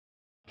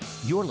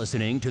You're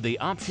listening to the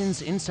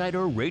Options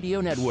Insider Radio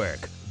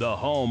Network, the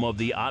home of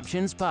the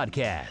Options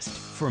Podcast.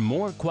 For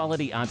more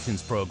quality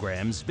options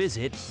programs,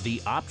 visit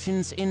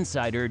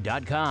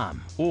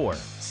theoptionsinsider.com or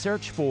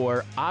search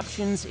for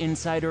Options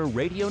Insider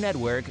Radio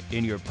Network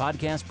in your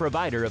podcast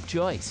provider of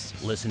choice.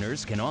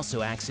 Listeners can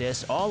also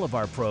access all of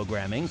our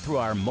programming through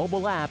our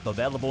mobile app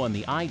available in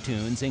the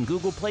iTunes and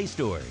Google Play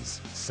stores.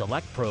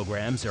 Select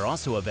programs are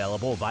also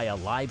available via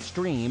live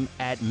stream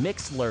at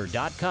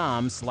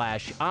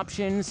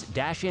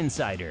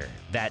mixlr.com/options-insider.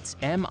 That's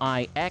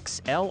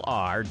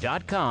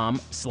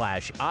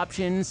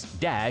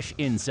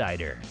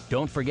mixlr.com/options-insider.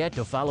 Don't forget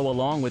to follow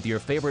along with your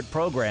favorite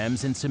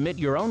programs and submit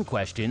your own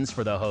questions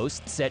for the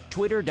hosts at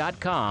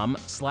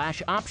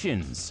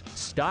twitter.com/options,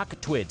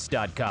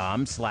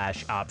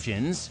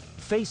 stocktwits.com/options,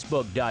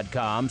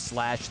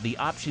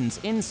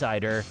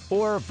 facebook.com/theoptionsinsider,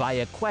 or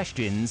via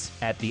questions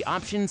at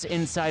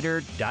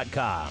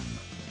theoptionsinsider.com.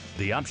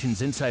 The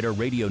Options Insider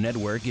Radio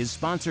Network is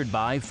sponsored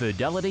by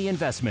Fidelity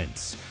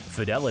Investments.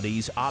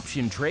 Fidelity's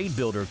Option Trade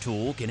Builder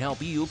tool can help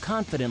you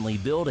confidently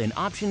build an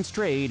options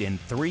trade in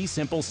 3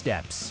 simple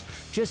steps.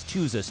 Just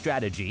choose a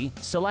strategy,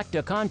 select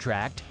a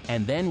contract,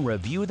 and then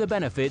review the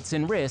benefits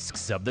and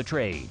risks of the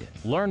trade.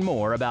 Learn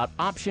more about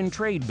Option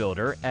Trade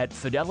Builder at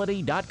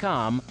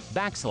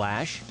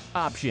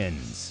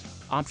fidelity.com/options.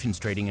 Options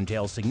trading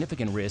entails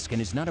significant risk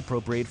and is not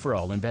appropriate for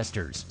all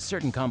investors.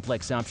 Certain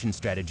complex option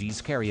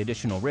strategies carry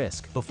additional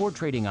risk. Before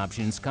trading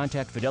options,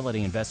 contact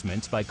Fidelity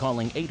Investments by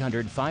calling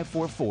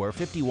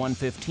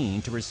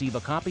 800-544-5115 to receive a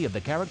copy of the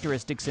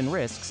characteristics and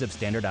risks of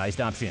standardized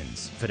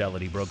options.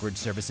 Fidelity Brokerage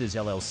Services,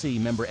 LLC,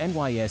 member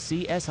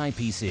NYSE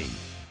SIPC.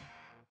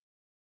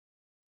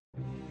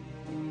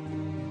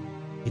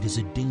 It is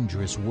a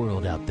dangerous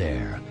world out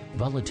there.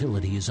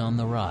 Volatility is on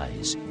the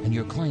rise, and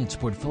your clients'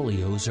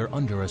 portfolios are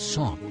under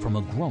assault from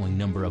a growing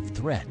number of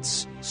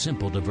threats.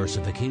 Simple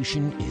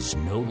diversification is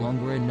no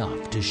longer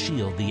enough to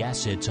shield the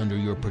assets under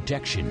your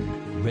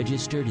protection.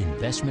 Registered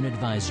investment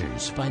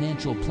advisors,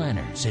 financial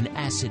planners, and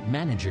asset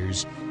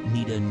managers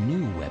need a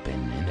new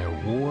weapon in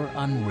their war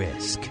on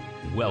risk.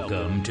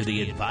 Welcome to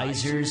the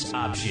Advisor's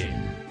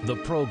Option, the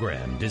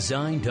program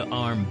designed to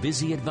arm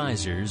busy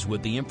advisors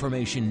with the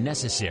information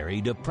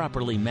necessary to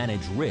properly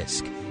manage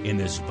risk in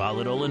this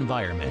volatile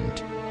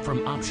environment.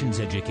 From options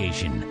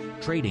education,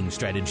 trading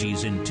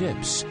strategies and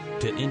tips,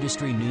 to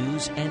industry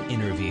news and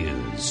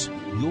interviews,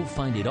 you'll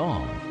find it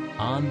all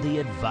on the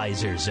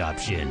Advisor's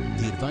Option.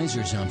 The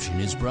Advisor's Option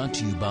is brought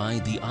to you by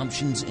the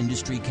Options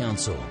Industry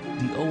Council.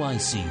 The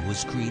OIC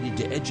was created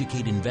to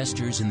educate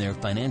investors and their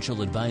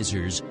financial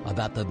advisors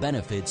about the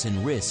benefits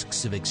and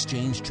risks of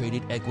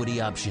exchange-traded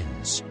equity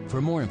options.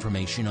 For more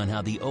information on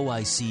how the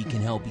OIC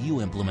can help you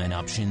implement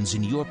options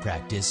in your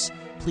practice,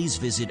 please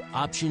visit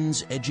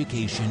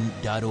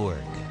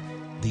optionseducation.org.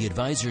 The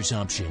Advisor's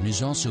Option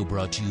is also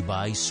brought to you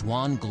by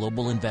Swan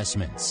Global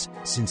Investments.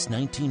 Since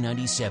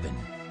 1997,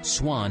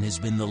 Swan has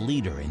been the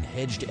leader in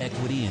hedged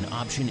equity and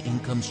option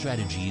income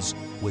strategies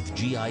with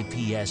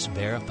GIPS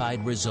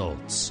verified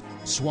results.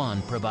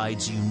 Swan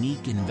provides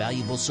unique and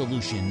valuable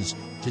solutions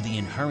to the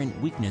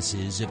inherent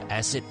weaknesses of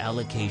asset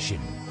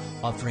allocation,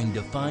 offering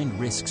defined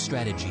risk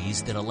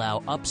strategies that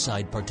allow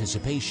upside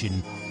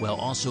participation while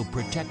also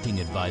protecting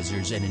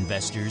advisors and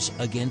investors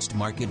against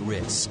market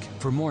risk.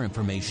 For more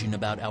information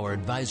about our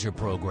advisor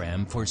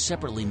program for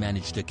separately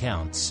managed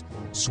accounts,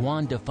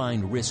 Swan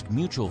Defined Risk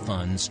Mutual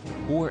Funds,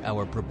 or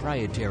our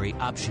proprietary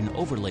option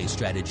overlay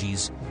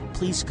strategies,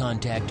 please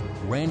contact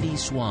Randy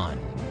Swan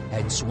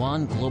at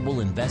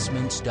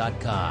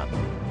swanglobalinvestments.com.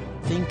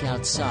 Think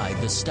outside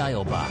the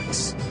style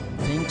box.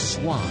 Think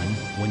Swan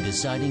when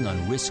deciding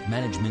on risk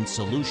management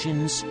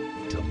solutions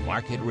to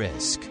market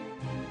risk.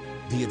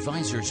 The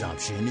Advisor's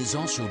Option is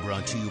also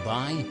brought to you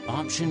by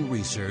Option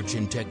Research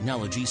and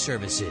Technology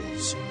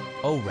Services.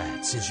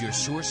 ORATS is your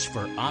source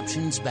for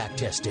options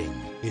backtesting.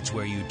 It's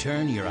where you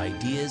turn your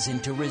ideas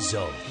into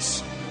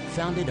results.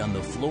 Founded on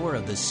the floor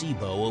of the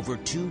SIBO over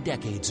 2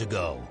 decades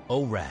ago,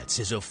 ORATS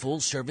is a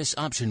full-service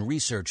option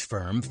research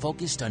firm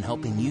focused on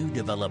helping you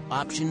develop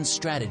options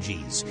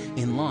strategies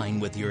in line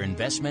with your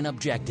investment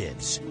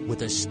objectives.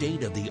 With a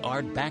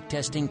state-of-the-art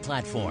backtesting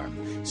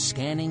platform,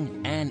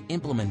 scanning, and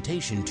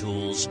implementation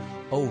tools,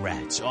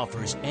 ORATS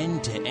offers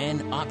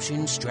end-to-end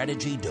option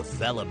strategy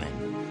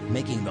development,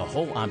 making the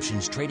whole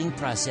options trading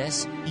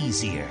process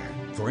easier.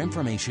 For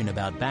information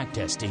about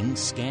backtesting,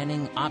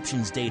 scanning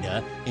options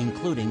data,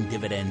 including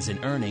dividends and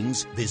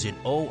earnings, visit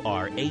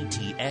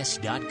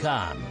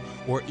orats.com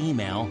or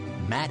email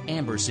Matt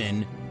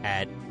Amberson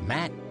at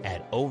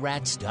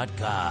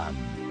matt@orats.com.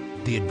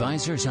 The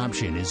Advisor's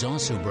Option is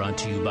also brought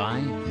to you by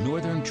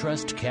Northern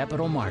Trust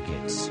Capital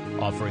Markets,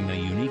 offering a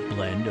unique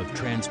blend of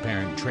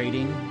transparent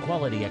trading,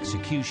 quality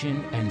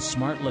execution, and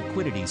smart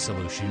liquidity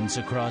solutions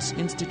across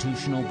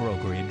institutional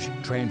brokerage,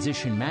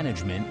 transition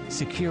management,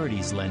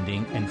 securities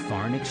lending, and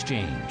foreign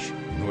exchange.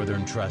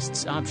 Northern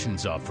Trust's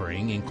options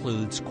offering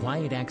includes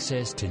quiet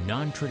access to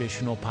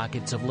non-traditional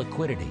pockets of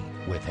liquidity,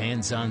 with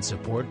hands-on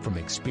support from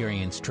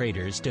experienced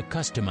traders to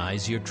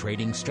customize your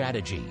trading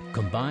strategy,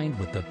 combined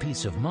with the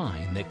peace of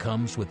mind that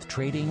comes with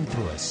trading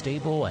through a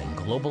stable and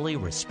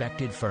globally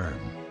respected firm.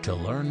 To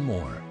learn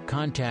more,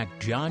 contact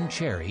John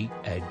Cherry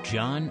at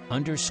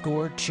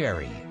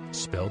John_Cherry,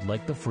 spelled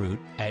like the fruit,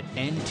 at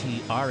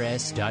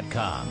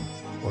ntrs.com,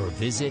 or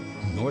visit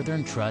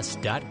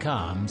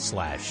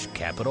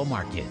northerntrust.com/capital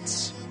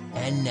markets.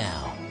 And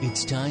now,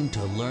 it's time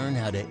to learn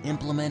how to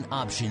implement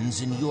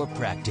options in your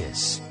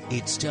practice.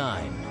 It's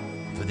time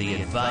for the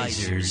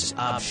Advisor's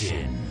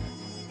Option.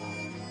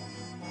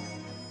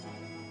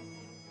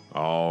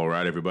 All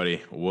right,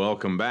 everybody.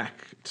 Welcome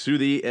back to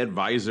the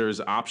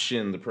Advisor's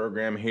Option, the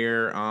program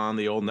here on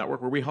the old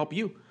network where we help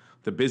you,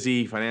 the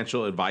busy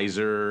financial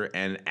advisor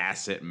and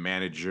asset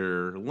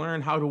manager,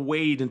 learn how to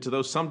wade into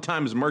those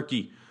sometimes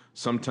murky,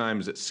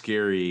 sometimes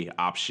scary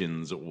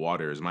options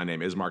waters. My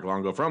name is Mark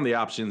Longo from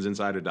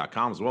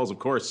theoptionsinsider.com, as well as, of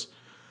course,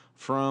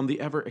 from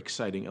the ever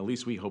exciting, at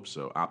least we hope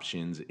so,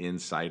 Options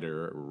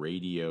Insider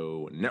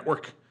Radio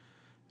Network.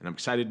 And I'm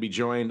excited to be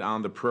joined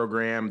on the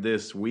program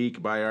this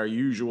week by our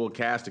usual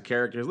cast of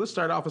characters. Let's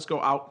start off. Let's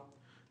go out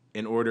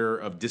in order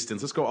of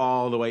distance. Let's go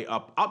all the way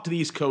up to the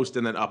East Coast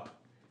and then up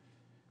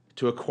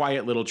to a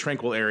quiet little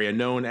tranquil area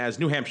known as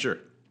New Hampshire,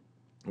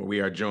 where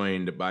we are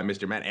joined by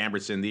Mr. Matt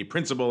Amberson, the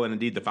principal and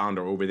indeed the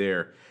founder over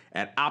there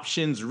at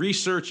Options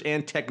Research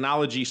and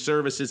Technology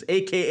Services,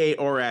 a.k.a.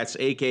 ORATS,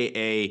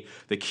 a.k.a.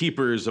 the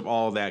keepers of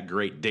all that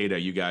great data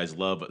you guys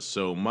love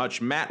so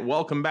much. Matt,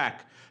 welcome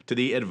back to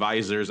the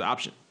Advisor's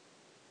Option.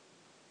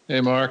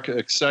 Hey, Mark.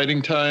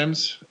 Exciting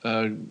times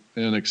and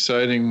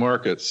exciting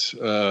markets.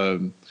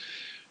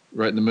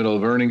 Right in the middle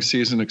of earnings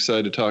season.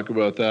 Excited to talk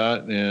about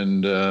that.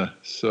 And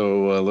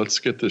so let's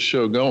get the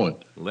show going.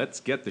 Let's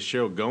get the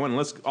show going.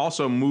 Let's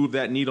also move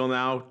that needle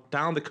now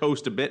down the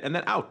coast a bit and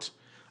then out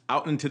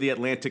into the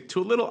Atlantic to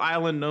a little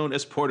island known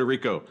as Puerto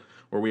Rico,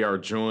 where we are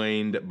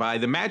joined by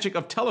the magic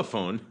of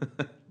telephone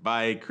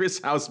by Chris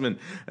Hausman,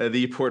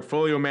 the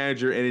portfolio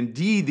manager and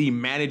indeed the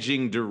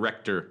managing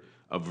director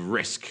of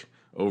risk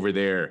over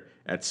there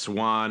at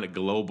Swan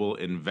Global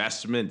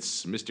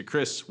Investments. Mr.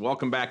 Chris,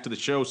 welcome back to the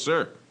show,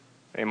 sir.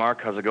 Hey,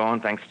 Mark, how's it going?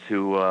 Thanks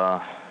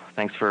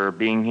for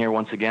being here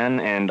once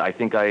again. And I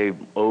think I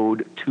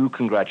owed two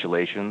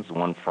congratulations,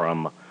 one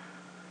from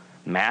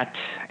Matt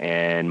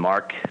and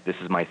Mark. This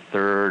is my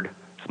third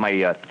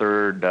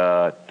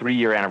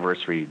 3-year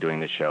anniversary doing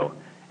this show,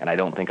 and I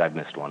don't think I've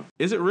missed one.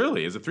 Is it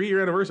really? Is it 3-year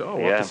anniversary? Oh,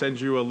 we'll have to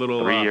send you a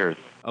little 3 years.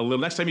 A little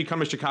next time you come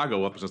to Chicago,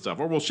 we'll have some stuff,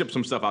 or we'll ship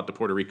some stuff out to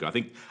Puerto Rico. I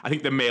think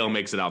the mail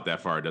makes it out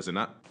that far, does it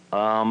not?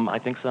 I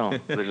think so.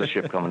 There's a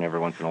ship coming every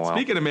once in a while.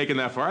 Speaking of making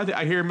that far,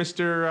 I hear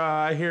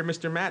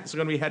Mr. Matt is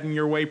going to be heading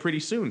your way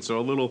pretty soon. So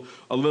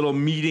a little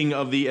meeting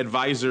of the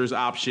advisors'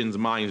 options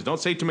minds.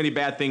 Don't say too many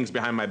bad things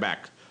behind my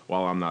back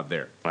while I'm not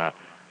there.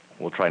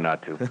 We'll try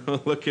not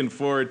to. Looking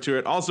forward to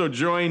it. Also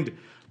joined,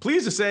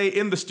 pleased to say,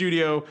 in the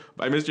studio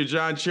by Mr.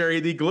 John Cherry,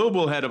 the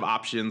global head of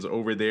options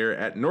over there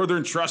at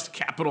Northern Trust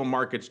Capital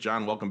Markets.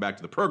 John, welcome back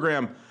to the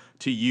program.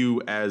 To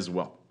you as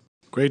well.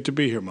 Great to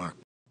be here, Mark.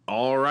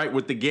 All right,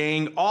 with the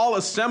gang all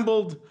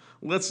assembled,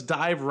 let's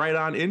dive right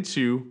on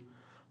into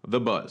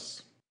the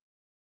buzz.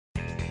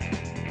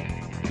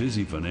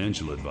 Busy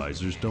financial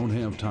advisors don't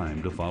have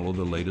time to follow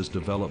the latest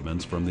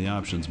developments from the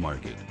options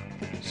market,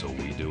 so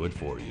we do it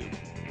for you.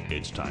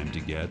 It's time to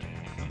get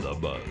the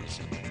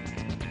buzz.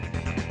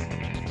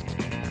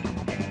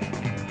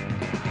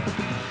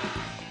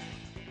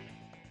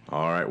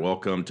 All right,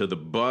 welcome to the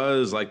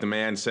buzz. Like the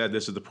man said,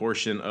 this is the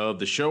portion of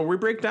the show where we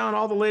break down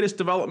all the latest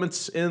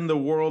developments in the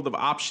world of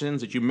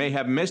options that you may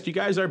have missed. You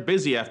guys are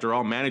busy, after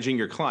all, managing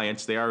your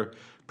clients. They are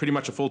pretty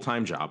much a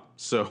full-time job,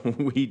 so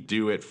we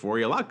do it for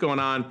you. A lot going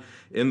on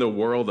in the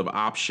world of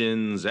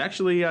options.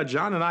 Actually,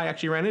 John and I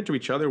actually ran into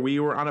each other. We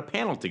were on a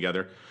panel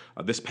together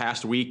this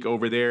past week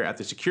over there at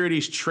the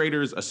Securities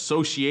Traders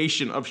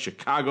Association of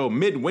Chicago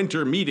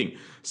midwinter meeting.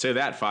 Say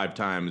that 5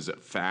 times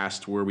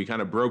fast, where we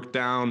kind of broke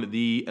down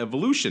the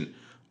evolution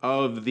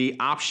of the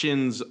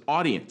options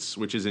audience,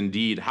 which is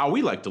indeed how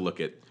we like to look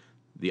at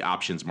the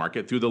options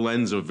market through the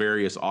lens of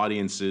various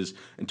audiences,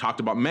 and talked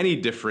about many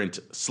different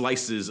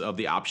slices of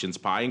the options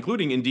pie,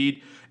 including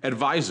indeed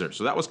advisors.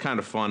 So that was kind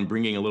of fun,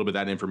 bringing a little bit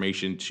of that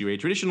information to a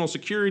traditional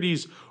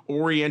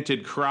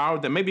securities-oriented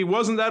crowd that maybe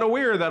wasn't that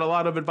aware that a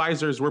lot of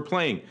advisors were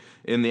playing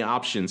in the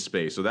options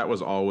space. So that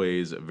was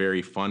always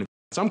very fun.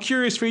 So I'm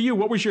curious for you,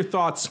 what was your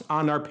thoughts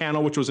on our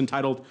panel, which was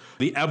entitled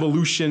The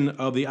Evolution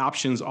of the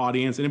Options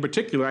Audience? And in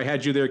particular, I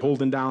had you there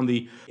holding down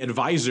the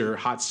advisor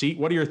hot seat.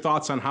 What are your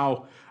thoughts on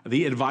how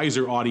the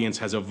advisor audience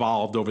has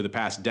evolved over the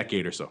past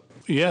decade or so?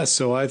 Yeah,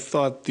 so I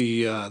thought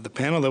the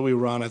panel that we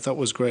were on, I thought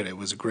was great. It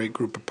was a great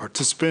group of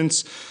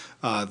participants.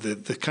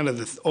 The kind of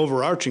the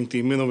overarching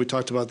theme, even though we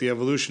talked about the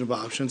evolution of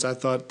options, I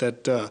thought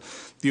that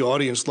the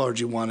audience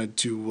largely wanted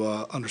to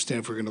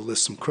understand if we're going to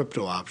list some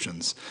crypto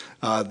options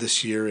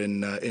this year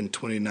in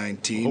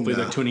 2019. Hopefully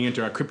they're tuning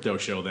into our crypto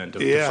show then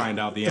to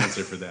find out the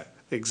answer for that.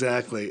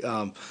 Exactly.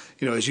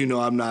 As you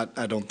know, I'm not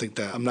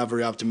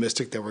very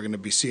optimistic that we're going to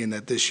be seeing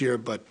that this year,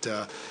 but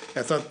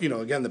I thought,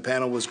 again, the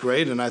panel was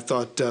great, and I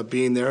thought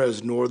being there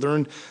as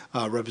Northern,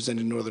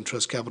 representing Northern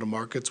Trust Capital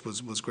Markets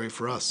was great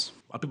for us.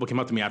 A lot of people came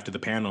up to me after the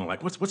panel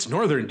like, what's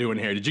Northern doing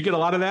here? Did you get a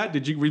lot of that?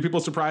 Were people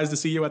surprised to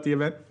see you at the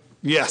event?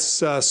 Yes.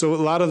 So a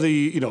lot of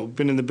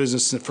been in the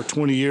business for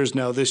 20 years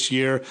now this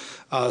year.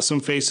 Some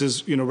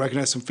faces,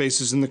 recognize some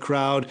faces in the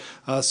crowd,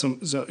 some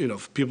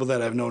people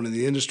that I've known in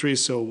the industry.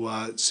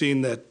 So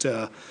seeing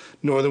that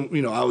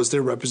Northern, I was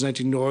there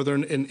representing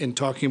Northern and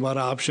talking about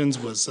options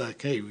was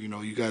like, hey,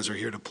 you guys are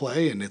here to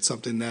play, and it's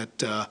something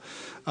that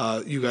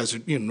you guys are,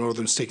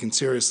 Northern's taking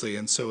seriously.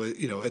 And so,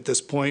 at this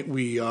point,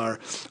 we are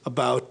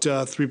about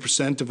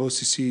 3% of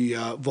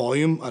OCC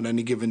volume on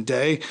any given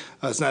day.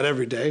 It's not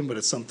every day, but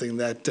it's something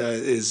that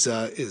is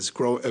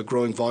a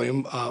growing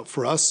volume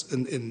for us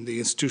in the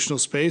institutional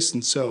space.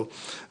 And so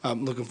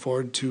I'm looking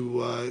forward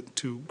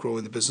to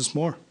growing the business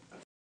more.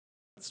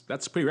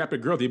 That's pretty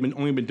rapid growth. You've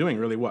only been doing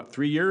really,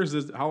 3 years?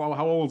 How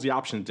old is the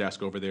options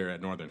desk over there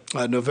at Northern?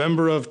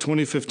 November of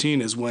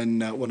 2015 is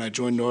when I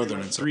joined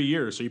Northern. 3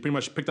 years, so you pretty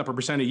much picked up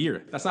 1% a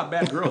year. That's not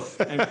bad growth,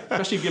 and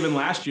especially given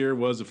last year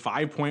was a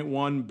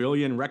 $5.1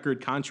 billion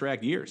record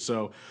contract year.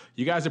 So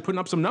you guys are putting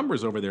up some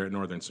numbers over there at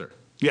Northern, sir.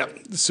 Yeah.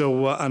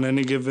 So on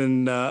any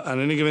given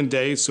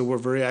day, so we're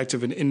very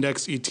active in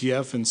index,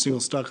 ETF, and single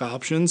stock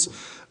options.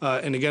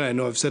 And again, I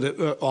know I've said it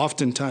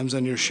oftentimes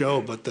on your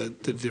show, but the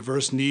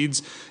diverse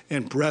needs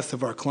and breadth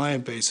of our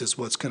client base is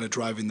what's kind of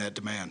driving that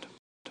demand.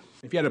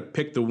 If you had to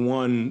pick the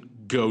one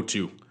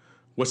go-to,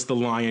 what's the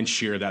lion's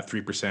share of that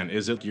 3%?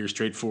 Is it your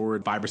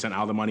straightforward 5%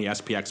 out of the money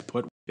SPX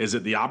put? Is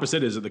it the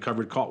opposite? Is it the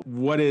covered call?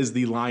 What is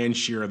the lion's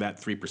share of that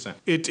 3%?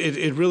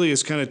 It really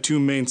is kind of two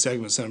main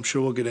segments, and I'm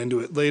sure we'll get into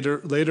it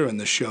later in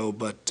the show.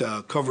 But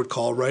covered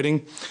call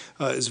writing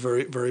is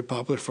very, very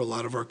popular for a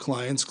lot of our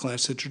clients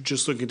that are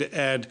just looking to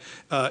add,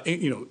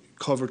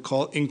 covered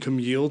call income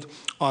yield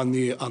on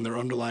their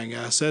underlying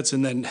assets,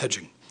 and then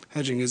hedging.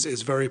 Hedging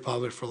is very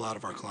popular for a lot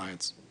of our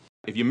clients.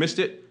 If you missed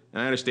it,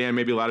 and I understand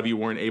maybe a lot of you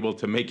weren't able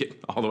to make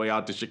it all the way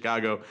out to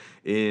Chicago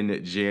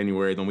in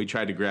January, then we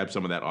tried to grab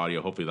some of that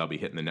audio. Hopefully that'll be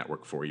hitting the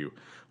network for you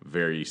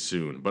very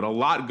soon. But a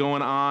lot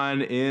going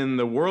on in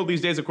the world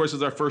these days. Of course,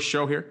 it's our first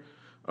show here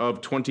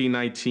of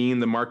 2019.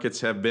 The markets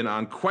have been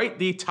on quite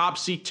the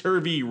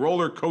topsy-turvy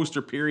roller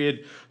coaster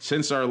period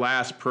since our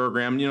last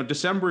program.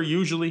 December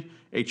usually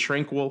a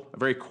tranquil, a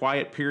very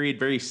quiet period,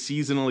 very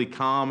seasonally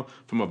calm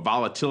from a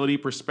volatility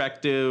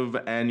perspective,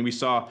 and we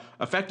saw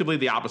effectively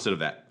the opposite of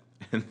that.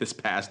 And this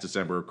past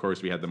December, of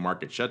course, we had the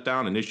market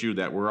shutdown, an issue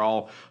that we're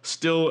all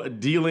still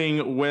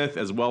dealing with,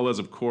 as well as,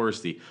 of course,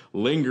 the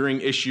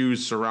lingering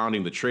issues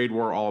surrounding the trade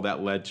war. All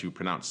that led to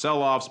pronounced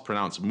sell-offs,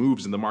 pronounced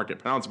moves in the market,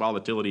 pronounced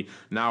volatility.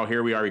 Now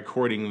here we are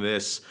recording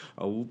this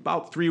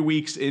about 3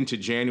 weeks into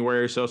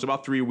January, so it's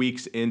about 3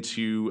 weeks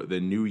into the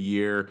new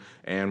year,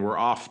 and we're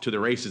off to the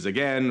races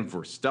again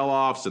for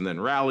sell-offs and then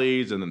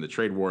rallies, and then the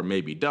trade war may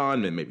be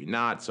done and maybe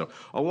not. So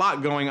a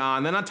lot going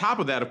on. Then on top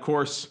of that, of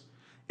course,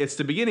 it's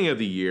the beginning of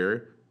the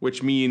year,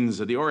 which means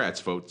the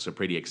ORATS folks are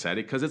pretty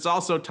excited because it's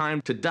also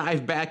time to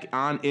dive back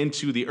on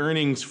into the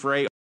earnings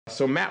fray.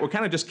 So, Matt, we're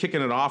kind of just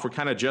kicking it off. We're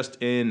kind of just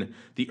in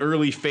the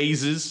early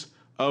phases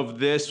of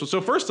this.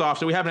 So first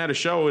off, we haven't had a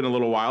show in a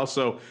little while.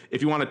 So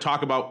if you want to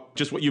talk about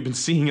just what you've been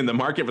seeing in the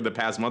market for the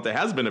past month, it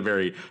has been a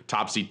very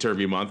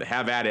topsy-turvy month.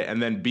 Have at it.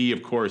 And then B,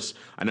 of course,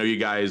 I know you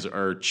guys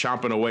are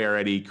chomping away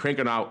already,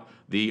 cranking out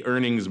the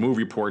earnings move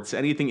reports.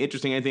 Anything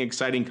interesting, anything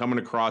exciting coming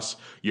across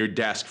your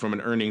desk from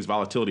an earnings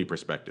volatility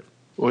perspective?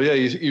 Well, yeah,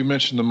 you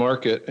mentioned the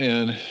market,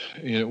 and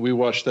we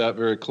watch that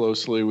very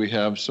closely. We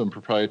have some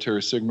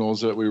proprietary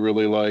signals that we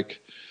really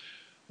like,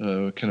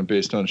 kind of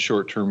based on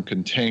short-term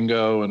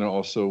contango, and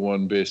also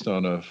one based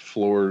on a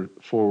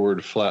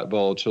forward flat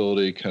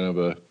volatility, kind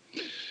of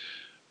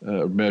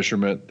a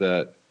measurement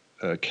that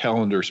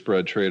calendar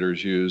spread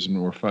traders use, and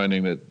we're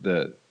finding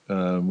that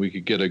we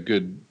could get a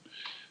good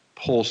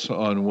pulse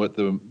on what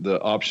the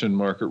option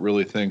market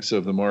really thinks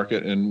of the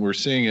market, and we're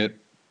seeing it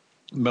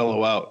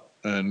mellow out,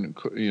 and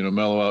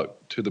mellow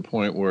out to the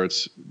point where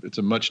it's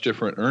a much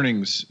different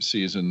earnings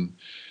season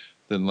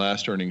than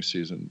last earnings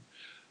season.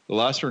 The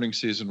last earnings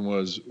season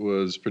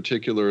was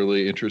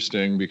particularly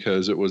interesting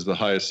because it was the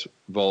highest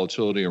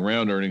volatility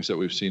around earnings that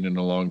we've seen in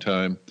a long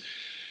time,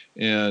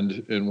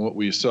 and what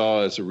we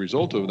saw as a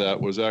result of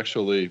that was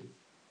actually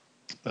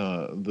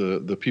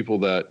the people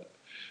that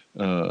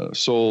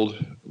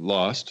sold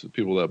lost. The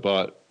people that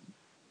bought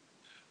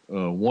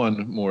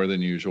won more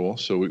than usual.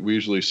 So we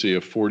usually see a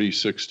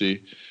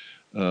 40-60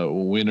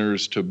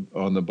 winners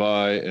on the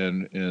buy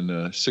and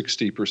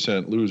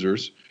 60%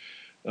 losers.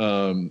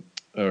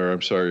 Or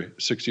I'm sorry,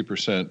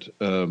 60%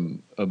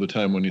 of the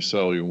time when you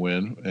sell, you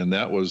win. And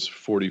that was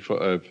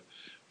 45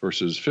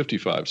 versus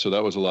 55. So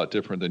that was a lot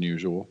different than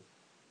usual.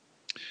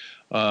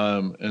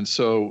 And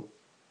so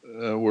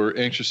we're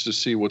anxious to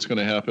see what's going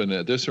to happen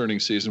at this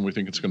earnings season. We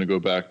think it's going to go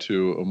back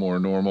to a more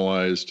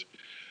normalized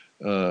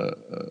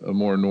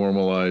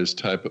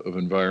type of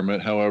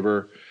environment.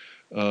 However,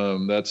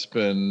 that's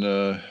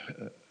been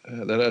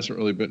that hasn't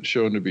really been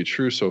shown to be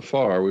true so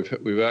far.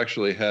 We've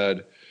actually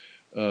had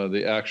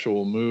the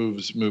actual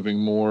moves moving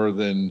more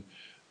than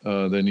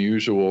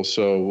usual.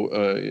 So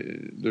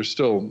there's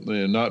still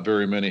not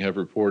very many have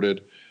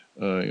reported.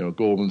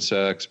 Goldman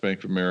Sachs,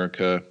 Bank of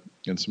America,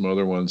 and some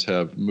other ones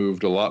have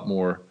moved a lot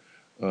more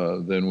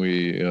than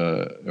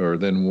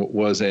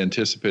was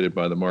anticipated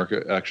by the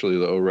market. Actually,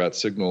 the ORAT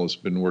signal has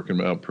been working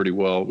out pretty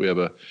well. We have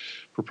a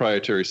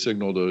proprietary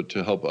signal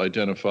to help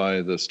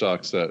identify the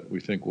stocks that we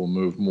think will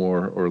move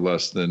more or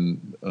less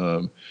than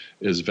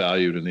is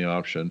valued in the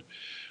option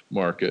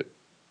market.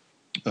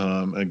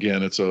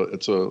 Again, it's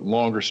a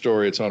longer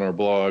story. It's on our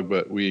blog,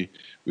 but we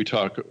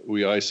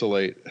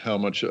isolate how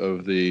much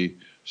of the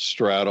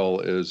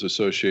straddle is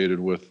associated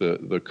with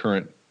the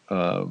current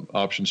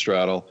option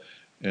straddle,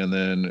 and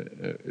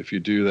then if you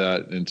do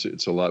that,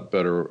 it's a lot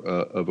better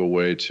of a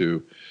way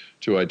to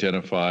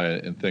identify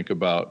and think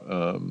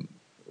about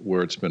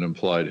where it's been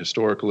implied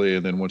historically.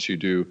 And then once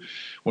you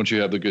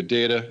have the good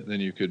data, then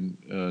you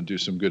can do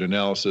some good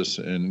analysis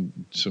and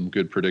some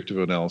good predictive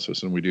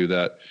analysis, and we do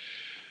that.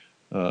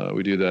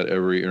 We do that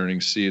every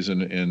earnings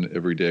season, and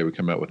every day we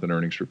come out with an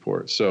earnings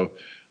report. So,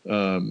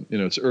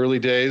 it's early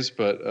days,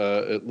 but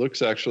it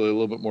looks actually a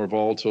little bit more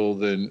volatile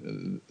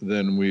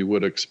than we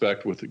would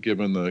expect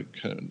given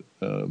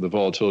the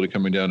volatility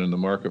coming down in the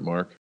market,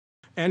 Mark.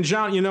 And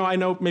John, I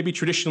know maybe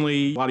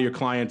traditionally a lot of your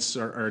clients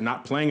are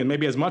not playing, and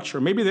maybe as much,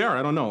 or maybe they are,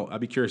 I don't know.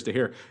 I'd be curious to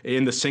hear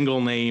in the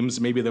single names,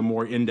 maybe they're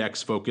more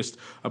index focused.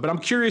 But I'm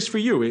curious for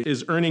you,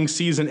 is earnings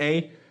season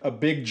a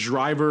big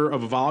driver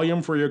of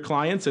volume for your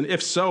clients? And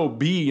if so,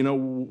 B,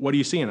 what are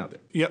you seeing out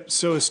there? Yep.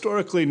 So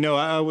historically, no,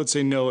 I would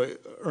say no.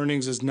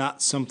 Earnings is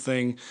not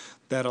something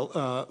that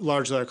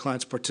largely our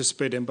clients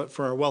participate in. But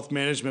for our wealth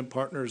management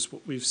partners,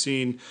 what we've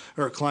seen,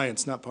 or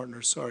clients, not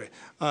partners, sorry,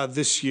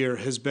 this year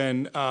has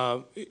been,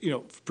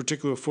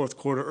 particularly fourth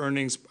quarter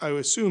earnings, I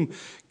would assume,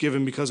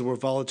 given because of where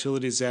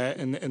volatility is at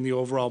and the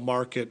overall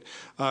market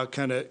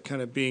kind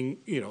of being,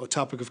 a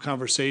topic of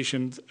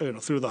conversation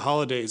through the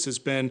holidays, has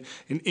been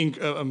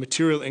a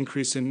material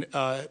increase in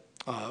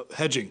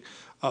hedging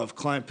of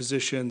client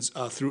positions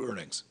through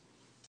earnings.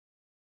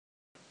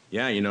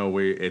 Yeah,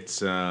 it's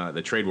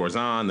the trade war's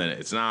on, then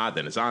it's not,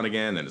 then it's on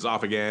again, then it's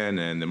off again,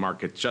 and the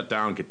market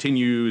shutdown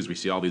continues. We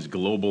see all these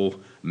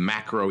global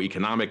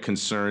macroeconomic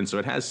concerns. So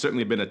it has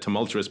certainly been a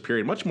tumultuous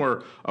period, much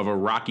more of a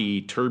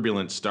rocky,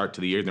 turbulent start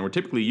to the year than we're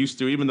typically used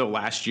to, even though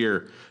last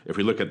year, if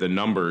we look at the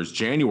numbers,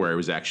 January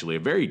was actually a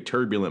very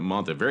turbulent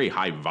month, a very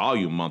high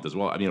volume month as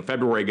well.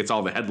 February gets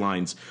all the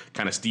headlines,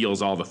 kind of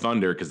steals all the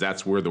thunder because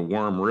that's where the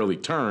worm really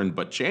turned.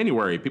 But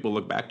January, people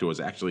look back to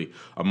as actually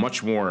a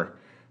much more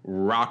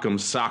rock'em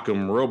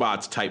sock'em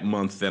robots type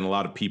month than a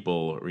lot of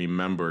people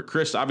remember.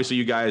 Chris, obviously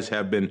you guys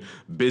have been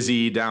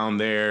busy down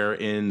there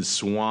in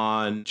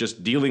Swan,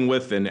 just dealing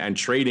with and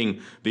trading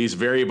these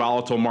very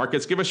volatile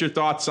markets. Give us your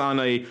thoughts on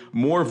a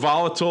more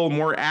volatile,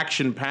 more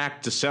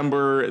action-packed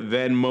December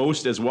than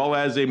most, as well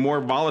as a more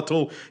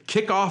volatile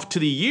kickoff to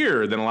the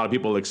year than a lot of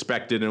people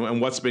expected,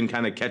 and what's been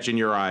kind of catching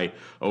your eye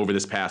over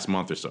this past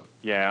month or so.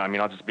 Yeah,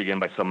 I'll just begin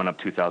by summing up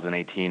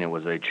 2018. It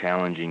was a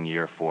challenging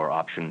year for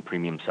option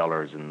premium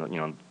sellers,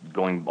 and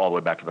going all the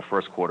way back to the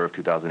first quarter of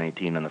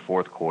 2018 and the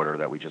fourth quarter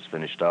that we just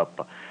finished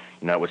up,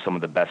 that was some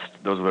of the best.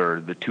 Those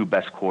were the two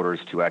best quarters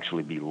to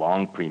actually be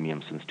long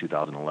premium since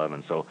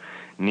 2011. So,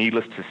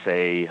 needless to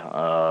say,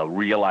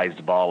 realized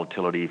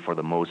volatility for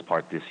the most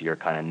part this year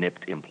kind of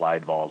nipped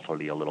implied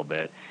volatility a little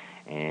bit.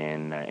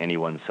 And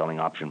anyone selling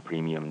option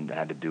premium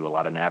had to do a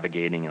lot of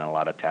navigating and a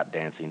lot of tap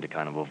dancing to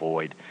kind of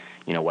avoid,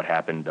 what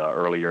happened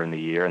earlier in the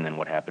year and then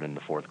what happened in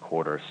the fourth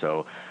quarter.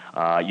 So,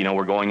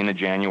 we're going into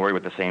January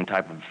with the same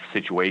type of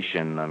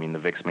situation. The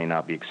VIX may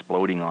not be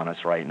exploding on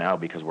us right now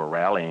because we're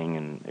rallying,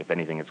 and if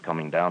anything, it's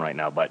coming down right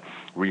now. But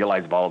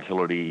realized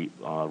volatility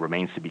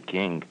remains to be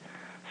king.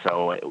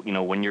 So,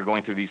 when you're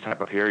going through these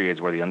type of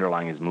periods where the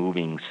underlying is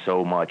moving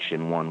so much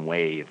in one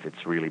way,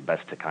 it's really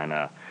best to kind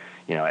of,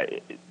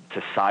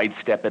 to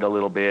sidestep it a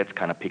little bit,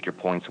 kind of pick your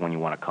points when you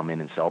want to come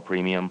in and sell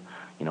premium.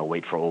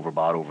 Wait for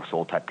overbought,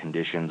 oversold type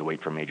conditions,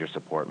 wait for major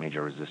support,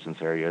 major resistance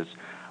areas.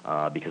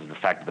 Because the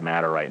fact of the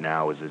matter right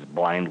now is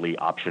blindly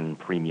option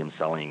premium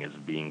selling is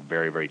being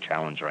very, very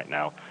challenged right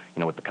now,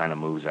 with the kind of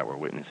moves that we're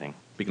witnessing.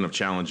 Speaking of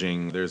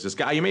challenging, there's this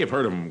guy, you may have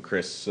heard of him,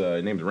 Chris,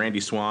 named Randy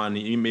Swan.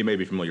 You may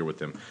be familiar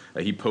with him.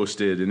 He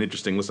posted an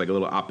interesting, looks like a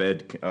little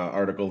op-ed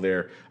article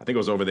there. I think it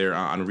was over there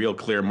on Real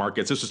Clear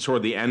Markets. This was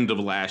toward the end of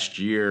last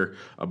year,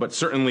 but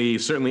certainly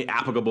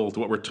applicable to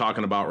what we're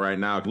talking about right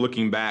now.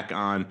 Looking back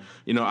on,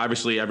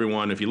 obviously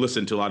everyone, if you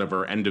listen to a lot of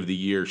our end of the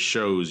year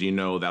shows,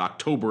 that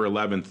October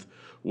 11th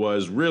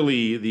was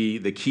really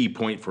the key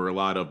point for a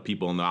lot of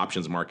people in the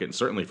options market, and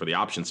certainly for the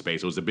options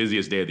space. It was the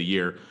busiest day of the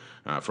year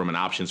from an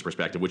options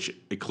perspective, which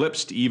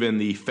eclipsed even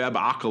the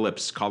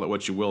Feb-ocalypse, call it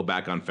what you will,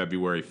 back on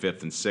February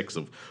 5th and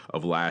 6th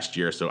of last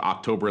year. So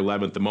October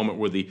 11th, the moment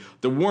where the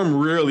worm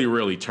really,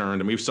 really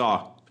turned, and we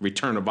saw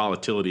return of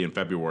volatility in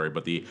February,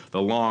 but the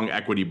long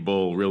equity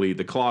bull really,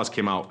 the claws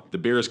came out, the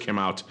bears came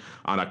out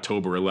on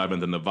October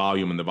 11th, and the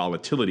volume and the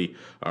volatility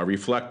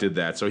reflected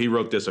that. So he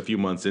wrote this a few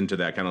months into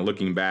that, kind of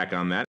looking back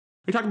on that.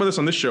 We talked about this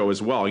on this show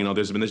as well.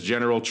 There's been this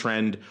general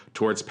trend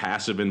towards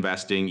passive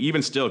investing.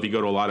 Even still, if you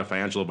go to a lot of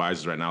financial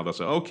advisors right now, they'll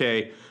say,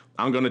 okay,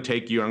 I'm going to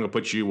take you, I'm going to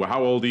put you, well,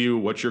 how old are you?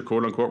 What's your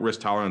quote unquote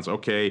risk tolerance?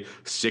 Okay,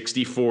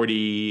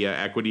 60-40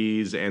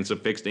 equities and some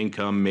fixed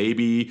income,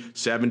 maybe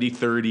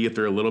 70-30 if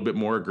they're a little bit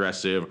more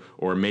aggressive,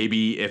 or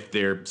maybe if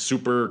they're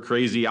super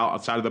crazy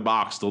outside of the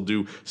box, they'll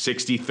do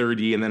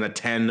 60-30 and then a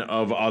 10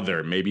 of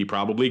other, maybe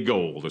probably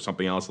gold or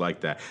something else like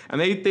that. And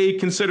they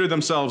consider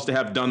themselves to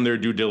have done their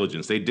due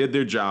diligence. They did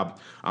their job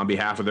on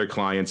behalf of their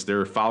clients.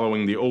 They're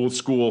following the old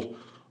school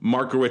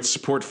Markowitz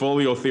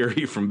portfolio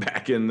theory from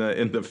back in the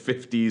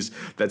 50s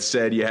that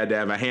said you had to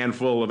have a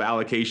handful of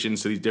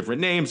allocations to these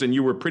different names, and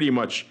you were pretty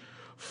much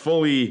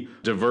fully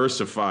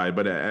diversified.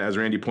 But as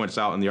Randy points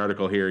out in the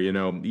article here,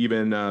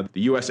 even the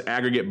U.S.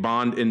 aggregate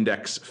bond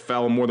index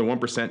fell more than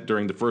 1%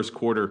 during the first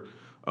quarter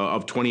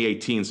of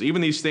 2018. So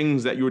even these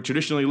things that you would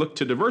traditionally look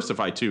to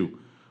diversify to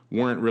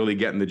weren't really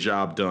getting the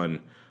job done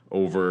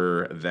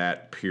over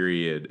that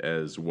period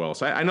as well.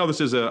 So I know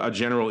this is a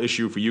general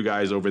issue for you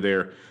guys over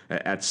there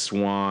at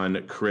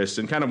Swan, Chris,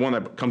 and kind of one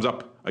that comes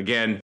up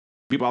again.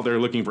 People out there are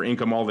looking for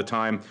income all the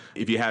time.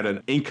 If you had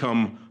an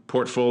income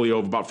portfolio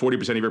of about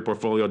 40% of your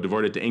portfolio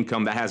devoted to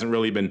income, that hasn't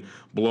really been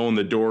blowing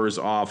the doors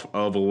off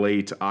of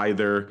late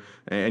either.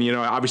 And,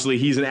 obviously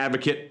he's an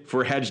advocate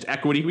for hedged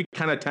equity. We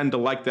kind of tend to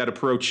like that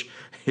approach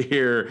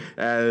here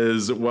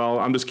as well.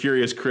 I'm just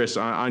curious, Chris,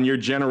 on your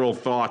general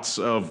thoughts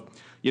of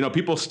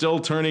people still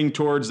turning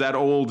towards that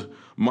old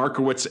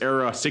Markowitz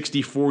era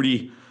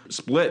 60-40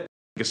 split,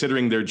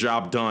 considering their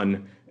job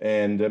done,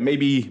 and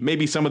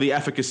maybe some of the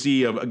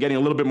efficacy of getting a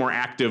little bit more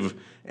active,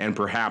 and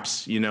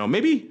perhaps,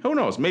 maybe, who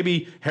knows,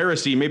 maybe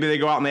heresy, maybe they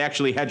go out and they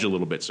actually hedge a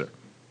little bit, sir.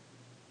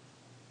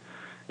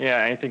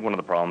 Yeah, I think one of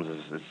the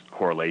problems is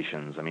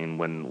correlations. I mean,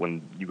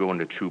 when you go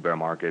into true bear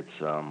markets,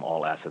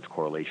 all assets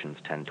correlations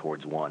tend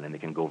towards one, and they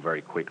can go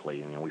very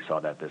quickly. And we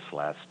saw that this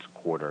last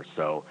quarter.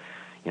 So,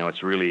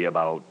 it's really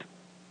about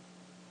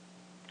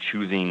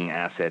choosing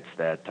assets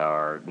that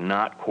are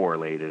not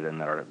correlated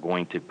and that are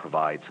going to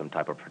provide some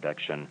type of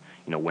protection,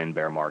 when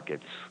bear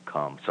markets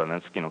come. So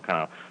that's,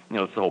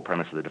 it's the whole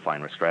premise of the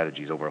defined risk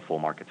strategies over a full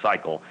market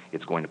cycle.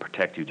 It's going to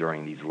protect you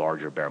during these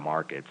larger bear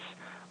markets,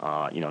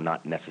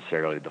 not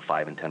necessarily the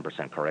 5 and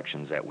 10%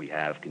 corrections that we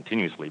have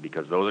continuously,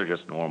 because those are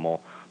just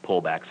normal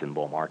pullbacks in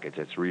bull markets.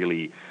 It's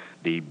really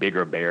the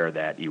bigger bear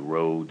that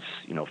erodes,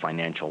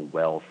 financial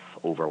wealth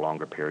over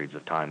longer periods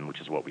of time,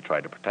 which is what we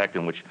try to protect,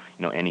 and which,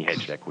 any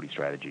hedged equity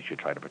strategy should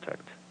try to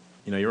protect.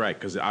 You're right,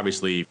 because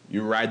obviously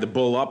you ride the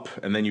bull up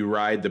and then you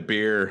ride the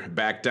bear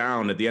back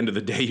down. At the end of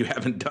the day, you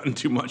haven't done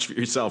too much for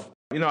yourself.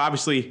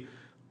 Obviously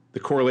the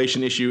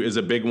correlation issue is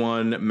a big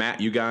one. Matt,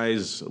 you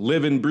guys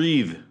live and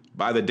breathe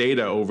by the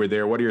data over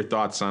there. What are your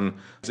thoughts on,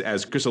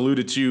 as Chris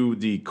alluded to,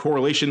 the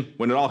correlation?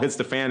 When it all hits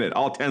the fan, it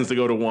all tends to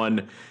go to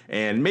one,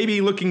 and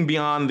maybe looking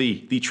beyond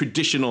the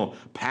traditional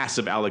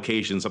passive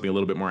allocation, something a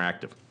little bit more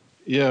active.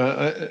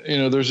 Yeah,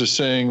 there's a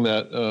saying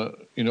that,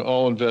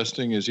 all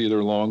investing is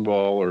either long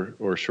ball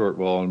or short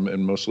ball,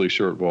 and mostly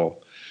short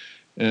ball.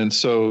 And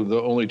so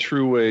the only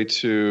true way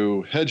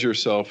to hedge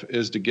yourself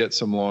is to get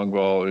some long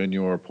ball in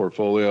your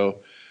portfolio.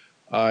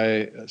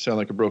 I sound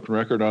like a broken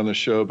record on this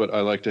show, but I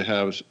like to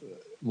have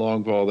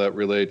long ball that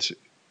relates,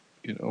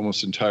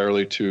 almost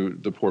entirely to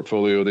the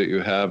portfolio that you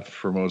have.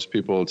 For most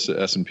people, it's the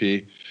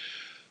S&P.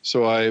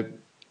 So I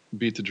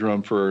beat the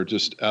drum for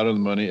just out of the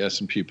money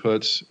S&P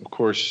puts. Of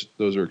course,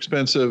 those are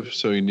expensive,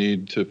 so you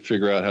need to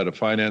figure out how to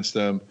finance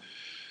them.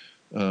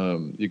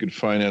 You can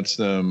finance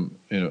them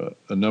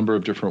a number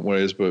of different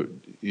ways, but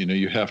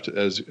you have to,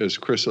 as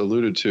Chris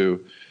alluded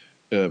to,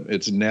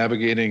 it's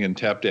navigating and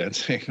tap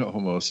dancing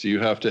almost. You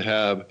have to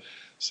have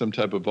some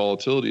type of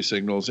volatility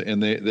signals,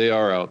 and they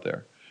are out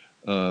there.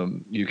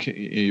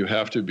 You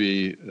have to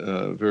be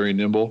very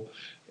nimble,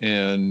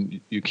 and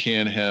you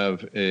can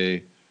have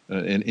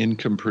an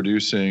income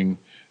producing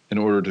in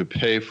order to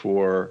pay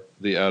for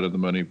the out of the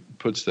money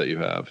puts that you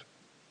have.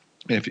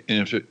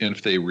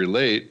 If they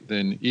relate,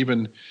 then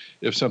even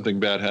if something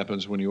bad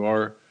happens when you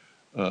are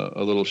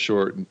a little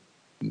short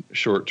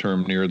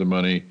term near the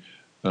money,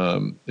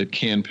 it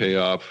can pay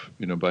off,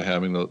 by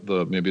having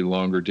the maybe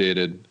longer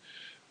dated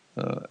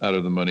out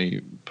of the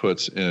money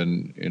puts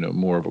in,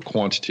 more of a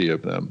quantity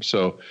of them.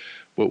 So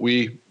what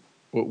we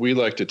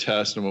like to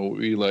test and what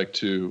we like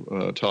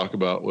to talk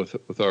about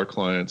with our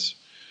clients,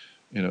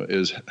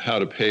 is how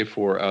to pay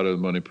for out of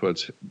the money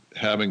puts.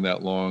 Having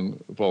that long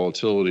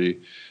volatility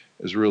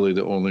is really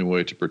the only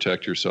way to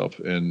protect yourself.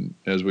 And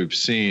as we've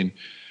seen,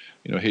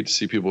 I hate to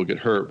see people get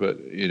hurt, but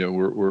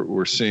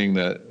we're seeing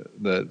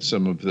that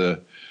some of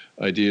the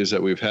ideas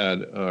that we've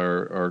had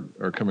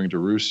are coming to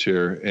roost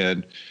here.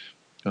 And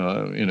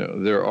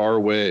there are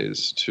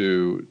ways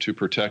to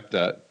protect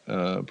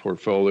that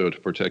portfolio, to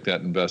protect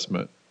that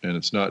investment, and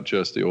it's not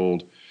just the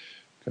old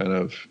kind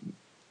of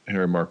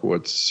Harry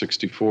Markowitz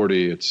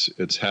 60/40,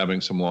 it's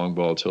having some long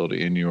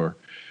volatility in your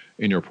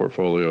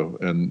portfolio,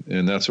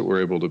 and that's what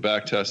we're able to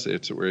back test.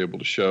 It's what we're able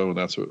to show, and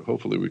that's what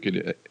hopefully we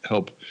could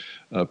help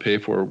pay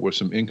for with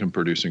some income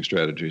producing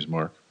strategies,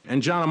 Mark.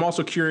 And John, I'm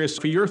also curious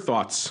for your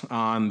thoughts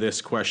on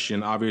this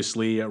question.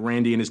 Obviously,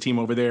 Randy and his team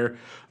over there,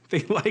 they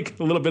like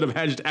a little bit of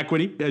hedged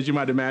equity, as you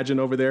might imagine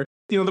over there.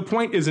 The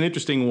point is an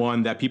interesting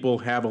one that people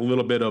have a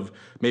little bit of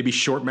maybe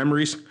short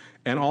memories,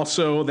 and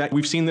also that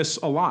we've seen this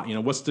a lot.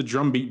 What's the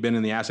drumbeat been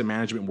in the asset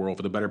management world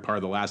for the better part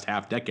of the last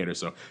half decade or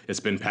so? It's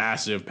been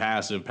passive,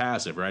 passive,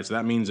 passive, right? So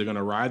that means they're going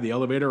to ride the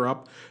elevator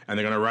up and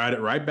they're going to ride it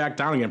right back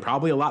down again,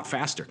 probably a lot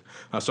faster.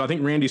 So I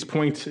think Randy's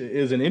point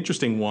is an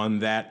interesting one,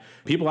 that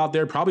people out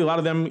there, probably a lot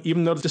of them,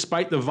 even though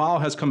despite the vol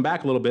has come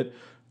back a little bit,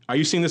 are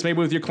you seeing this maybe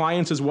with your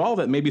clients as well,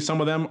 that maybe some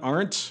of them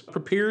aren't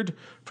prepared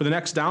for the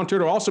next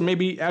downturn? Or also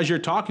maybe as you're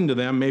talking to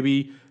them,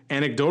 maybe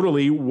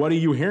anecdotally, what are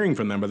you hearing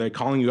from them? Are they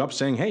calling you up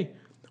saying, hey,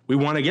 we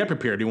want to get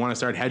prepared. We want to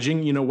start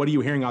hedging. What are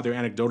you hearing out there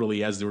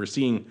anecdotally as we're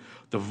seeing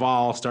the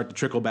vol start to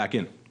trickle back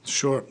in?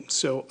 Sure.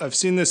 So I've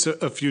seen this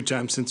a few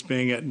times since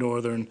being at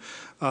Northern.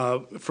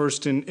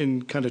 First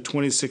in kind of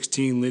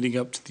 2016 leading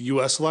up to the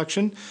U.S.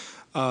 election.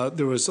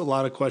 There was a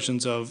lot of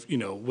questions of,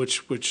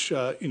 which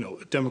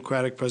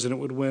Democratic president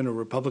would win or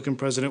Republican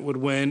president would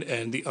win,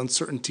 and the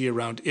uncertainty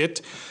around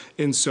it.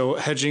 And so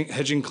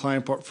hedging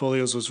client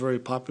portfolios was very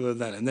popular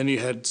then. And then you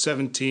had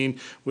 17,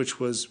 which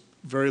was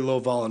very low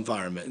vol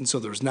environment. And so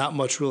there's not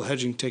much real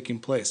hedging taking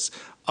place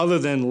other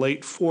than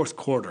late fourth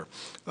quarter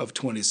of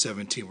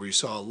 2017, where you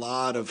saw a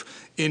lot of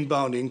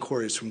inbound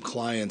inquiries from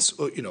clients,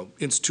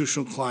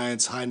 institutional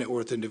clients, high net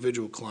worth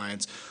individual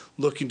clients,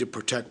 looking to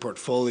protect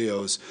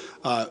portfolios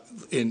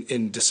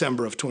in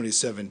December of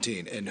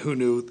 2017. And who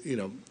knew,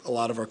 a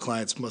lot of our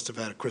clients must have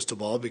had a crystal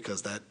ball,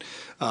 because that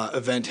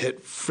event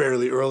hit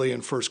fairly early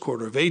in first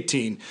quarter of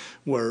 18,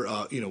 where,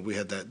 we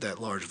had that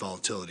large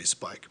volatility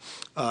spike.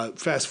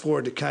 Fast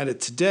forward to kind of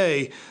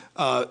today,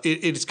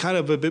 it's kind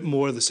of a bit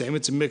more of the same.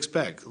 It's a mixed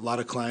bag. A lot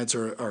of clients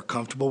are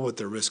comfortable with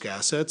their risk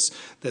assets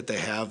that they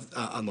have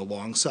on the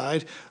long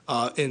side,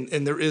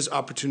 and there is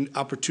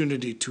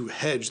opportunity to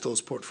hedge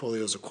those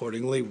portfolios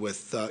accordingly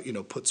with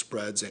put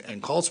spreads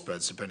and call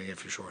spreads, depending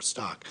if you're short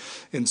stock.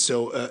 And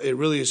so it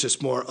really is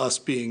just more us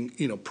being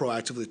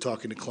proactively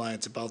talking to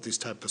clients about these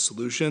type of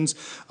solutions,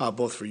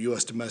 both for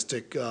U.S.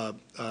 domestic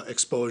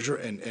exposure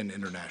and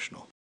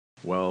international.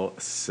 Well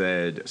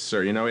said,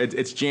 sir.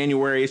 It's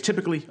January. It's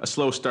typically a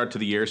slow start to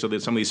the year, so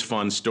that some of these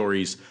fun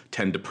stories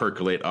tend to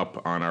percolate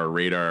up on our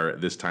radar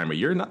this time of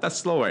year. Not that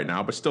slow right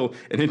now, but still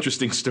an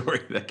interesting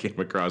story that came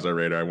across our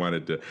radar I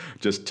wanted to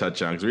just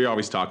touch on, because we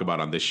always talk about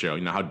on this show,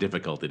 how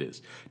difficult it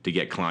is to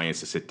get clients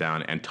to sit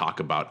down and talk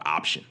about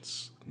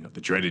options.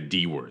 The dreaded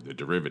D word, the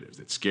derivatives.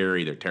 It's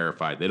scary. They're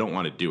terrified. They don't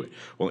want to do it.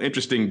 Well,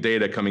 interesting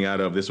data coming out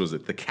of this was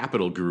the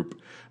Capital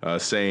Group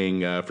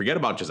saying, forget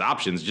about just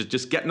options,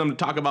 just getting them to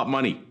talk about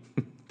money.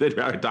 They'd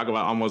rather talk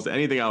about almost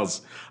anything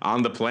else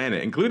on the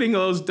planet, including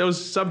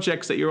those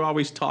subjects that you're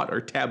always taught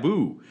are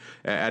taboo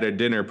at a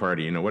dinner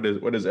party. What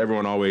does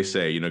everyone always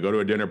say? Go to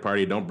a dinner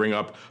party, don't bring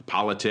up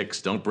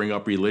politics, don't bring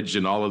up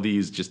religion, all of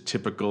these just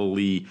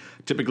typically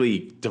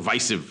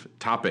divisive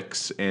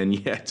topics.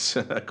 And yet,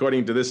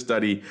 according to this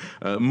study,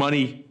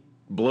 money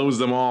blows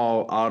them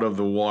all out of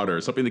the water.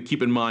 Something to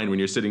keep in mind when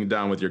you're sitting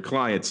down with your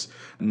clients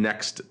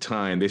next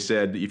time. They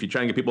said if you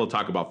try and get people to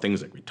talk about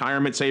things like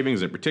retirement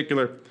savings in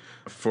particular,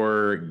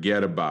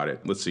 forget about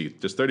it. Let's see,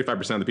 just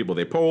 35% of the people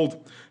they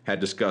polled had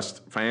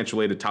discussed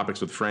financial-related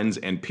topics with friends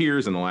and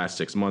peers in the last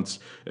 6 months.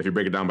 If you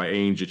break it down by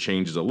age, it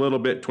changes a little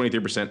bit.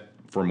 23%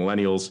 for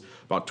millennials,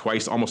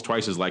 almost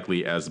twice as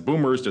likely as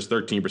boomers, just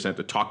 13%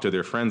 to talk to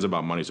their friends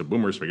about money. So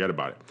boomers, forget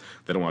about it.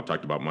 They don't want to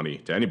talk about money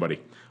to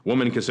anybody.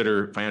 Women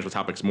consider financial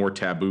topics more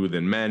taboo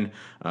than men.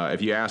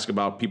 If you ask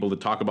about people to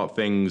talk about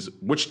things,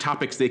 which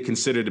topics they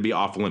consider to be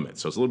off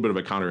limits. So it's a little bit of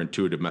a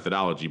counterintuitive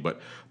methodology,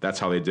 but that's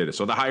how they did it.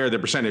 So the higher the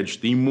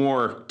percentage, the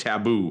more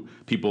taboo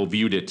people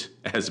viewed it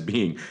as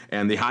being.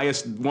 And the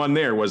highest one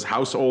there was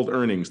household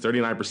earnings.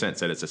 39%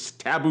 said it's a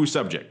taboo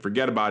subject.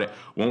 Forget about it.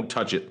 Won't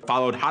touch it.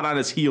 Followed hot on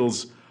its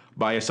heels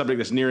by a subject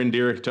that's near and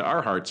dear to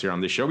our hearts here on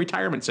this show,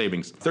 retirement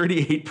savings,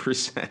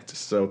 38%.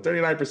 So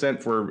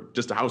 39% for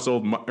just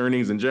household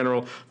earnings in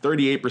general,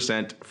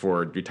 38%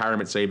 for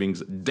retirement savings,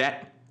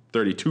 debt,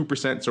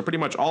 32%. So pretty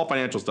much all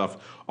financial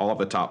stuff, all up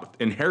the top.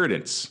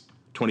 Inheritance,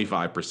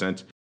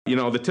 25%.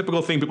 The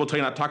typical thing people tell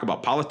you not to talk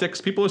about, politics,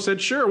 people have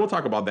said, sure, we'll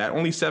talk about that.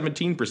 Only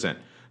 17%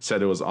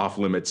 said it was off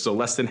limits. So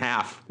less than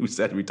half who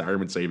said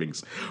retirement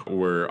savings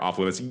were off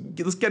limits.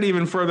 Let's get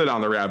even further down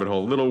the rabbit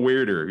hole, a little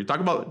weirder. You talk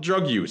about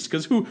drug use,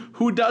 because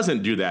who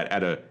doesn't do that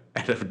at a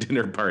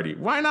dinner party?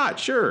 Why not?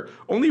 Sure.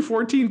 Only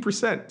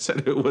 14%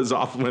 said it was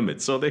off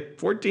limits. So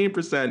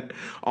 14%,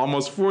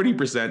 almost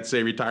 40%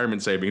 say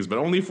retirement savings, but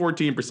only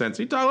 14%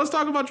 say, let's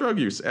talk about drug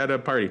use at a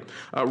party.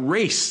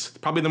 Race,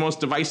 probably the most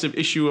divisive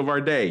issue of our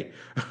day.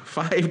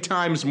 5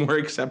 times more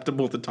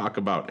acceptable to talk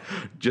about.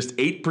 Just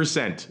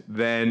 8%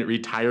 than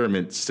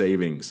retirement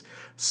savings.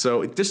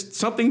 So just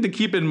something to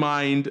keep in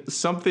mind,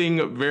 something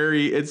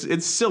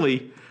it's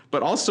silly,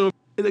 but also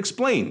it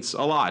explains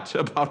a lot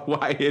about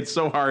why it's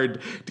so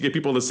hard to get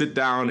people to sit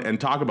down and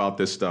talk about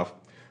this stuff.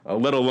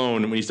 Let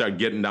alone when you start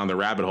getting down the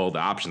rabbit hole to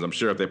options. I'm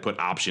sure if they put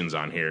options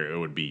on here, it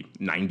would be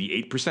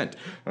 98%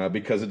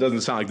 because it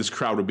doesn't sound like this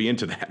crowd would be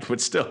into that. But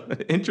still,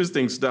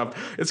 interesting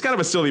stuff. It's kind of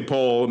a silly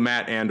poll,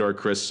 Matt and or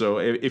Chris. So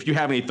if you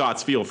have any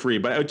thoughts, feel free.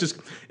 But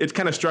it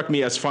kind of struck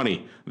me as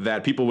funny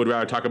that people would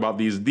rather talk about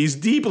these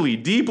deeply,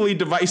 deeply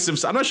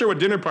divisive. I'm not sure what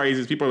dinner parties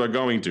these people are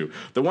going to.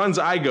 The ones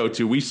I go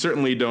to, we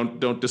certainly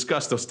don't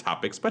discuss those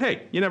topics. But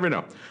hey, you never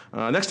know.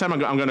 Next time I'm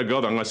going to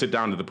go there, I'm going to sit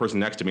down to the person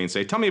next to me and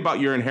say, tell me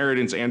about your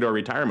inheritance and or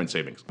retirement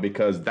savings,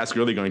 because that's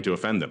really going to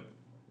offend them.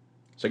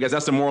 So I guess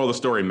that's the moral of the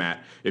story,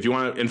 Matt. If you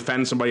want to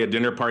offend somebody at a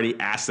dinner party,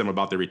 ask them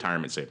about their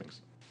retirement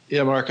savings.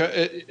 Yeah, Mark,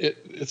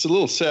 it's a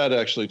little sad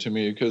actually to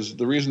me, because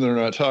the reason they're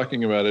not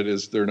talking about it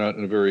is they're not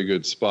in a very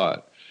good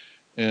spot.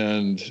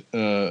 And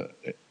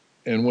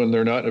when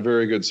they're not in a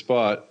very good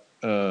spot,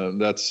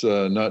 that's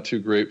not too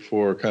great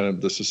for kind of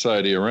the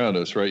society around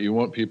us, right? You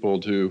want people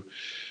to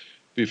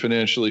be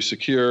financially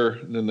secure,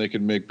 then they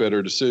can make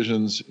better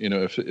decisions. You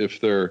know,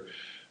 if they're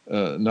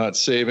not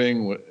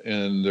saving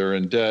and they're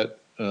in debt,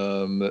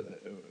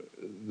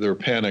 they're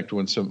panicked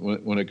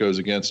when it goes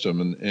against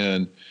them.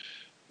 And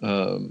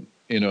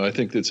you know, I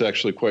think it's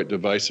actually quite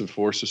divisive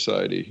for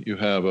society. You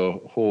have a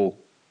whole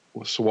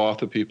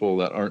swath of people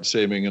that aren't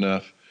saving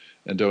enough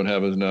and don't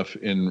have enough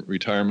in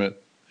retirement,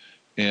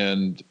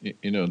 and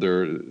you know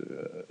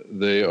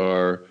they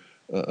are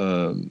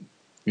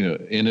you know,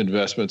 in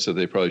investments that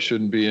they probably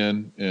shouldn't be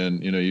in.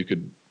 And you know, you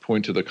could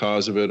point to the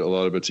cause of it. A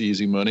lot of it's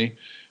easy money.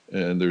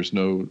 And you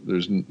know,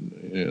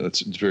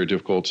 it's very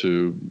difficult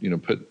to, you know,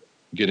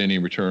 get any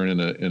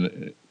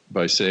return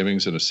by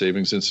savings in a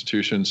savings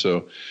institution.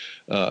 So,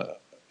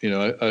 you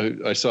know,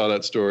 I saw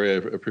that story. I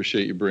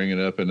appreciate you bringing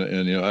it up, and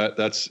you know,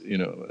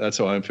 that's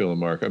how I'm feeling,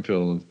 Mark. I'm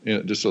feeling, you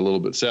know, just a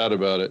little bit sad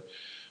about it.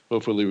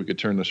 Hopefully, we could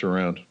turn this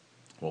around.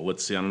 Well,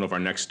 let's see. I don't know if our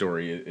next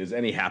story is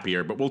any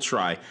happier, but we'll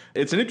try.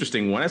 It's an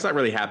interesting one. It's not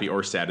really happy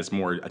or sad. It's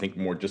more, I think,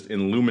 more just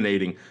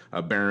illuminating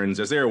Barron's,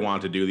 as they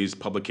want to do. These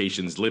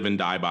publications live and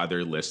die by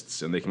their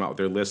lists, and they come out with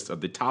their list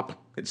of the top.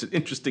 It's an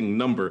interesting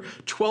number,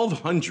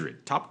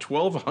 1,200, top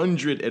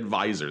 1,200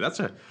 advisor. That's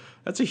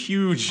a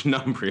huge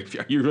number.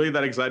 Are you really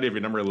that excited if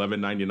you're number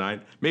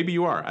 1199? Maybe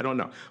you are. I don't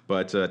know.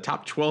 But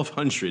top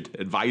 1,200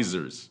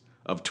 advisors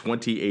of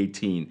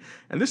 2018.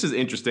 And this is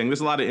interesting. There's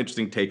a lot of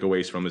interesting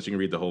takeaways from this. You can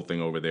read the whole thing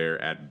over there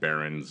at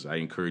Barron's. I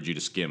encourage you to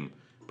skim,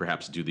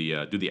 perhaps do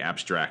the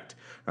abstract.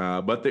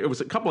 But there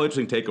was a couple of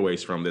interesting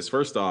takeaways from this.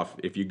 First off,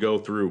 if you go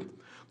through,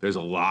 there's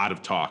a lot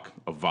of talk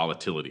of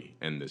volatility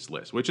in this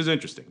list, which is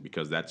interesting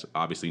because that's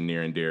obviously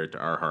near and dear to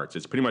our hearts.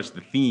 It's pretty much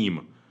the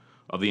theme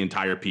of the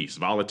entire piece,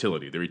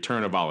 volatility, the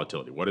return of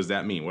volatility. What does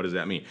that mean? What does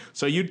that mean?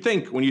 So you'd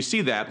think when you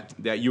see that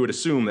you would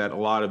assume that a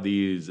lot of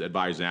these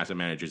advisors and asset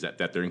managers that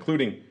they're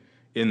including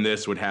in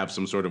this would have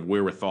some sort of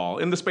wherewithal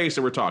in the space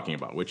that we're talking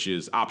about, which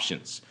is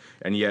options.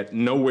 And yet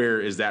nowhere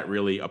is that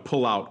really a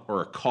pullout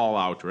or a call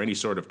out or any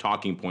sort of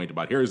talking point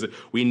about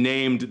we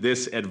named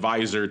this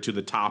advisor to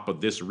the top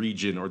of this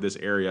region or this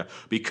area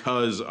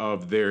because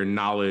of their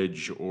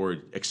knowledge or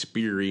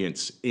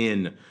experience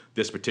in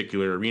this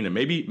particular arena.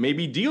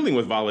 Maybe dealing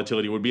with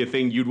volatility would be a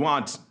thing you'd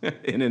want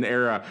in an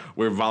era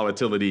where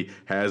volatility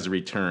has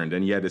returned.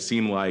 And yet it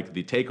seemed like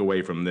the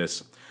takeaway from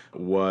this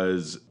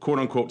was, quote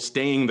unquote,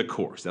 staying the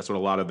course. That's what a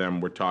lot of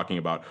them were talking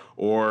about.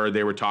 Or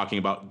they were talking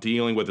about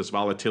dealing with this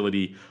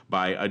volatility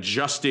by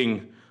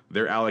adjusting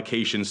their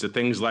allocations to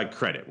things like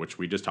credit, which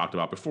we just talked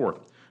about before.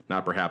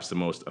 Not perhaps the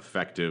most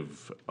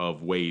effective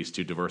of ways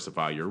to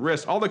diversify your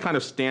risk. All the kind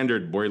of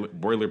standard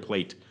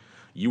boilerplate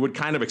you would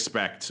kind of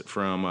expect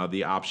from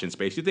the option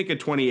space. You think in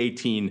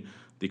 2018,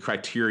 the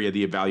criteria,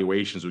 the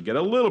evaluations would get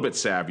a little bit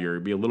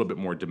savvier, be a little bit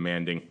more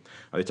demanding.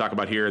 They talk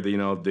about here,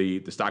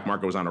 the stock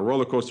market was on a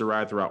roller coaster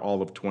ride throughout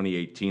all of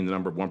 2018. The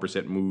number of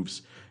 1%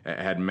 moves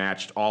had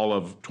matched all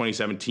of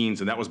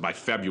 2017's, and that was by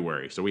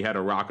February. So we had a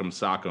rock'em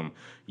sock'em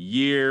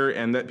year,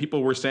 and that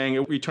people were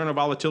saying return of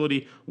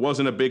volatility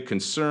wasn't a big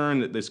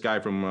concern. This guy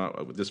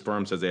from this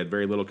firm says they had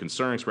very little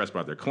concern expressed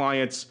by their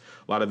clients.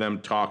 A lot of them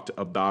talked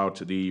about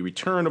the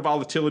return of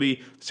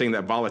volatility, saying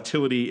that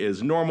volatility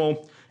is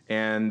normal.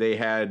 And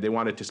they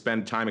wanted to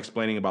spend time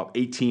explaining about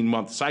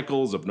 18-month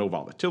cycles of no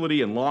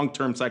volatility and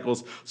long-term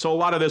cycles. So a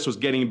lot of this was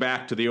getting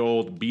back to the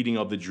old beating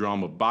of the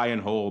drum of buy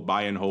and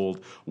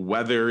hold,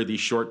 weather the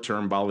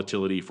short-term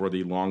volatility for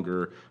the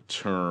longer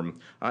term.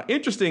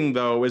 Interesting,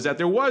 though, is that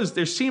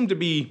there seemed to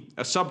be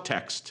a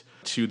subtext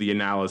to the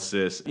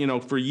analysis. You know,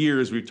 for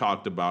years we've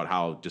talked about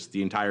how just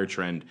the entire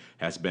trend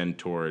has been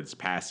towards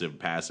passive.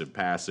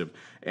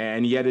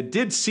 And yet it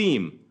did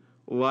seem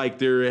like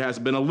there has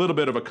been a little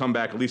bit of a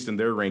comeback, at least in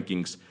their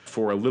rankings,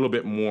 for a little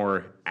bit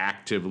more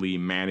actively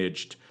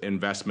managed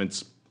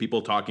investments. People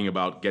talking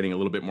about getting a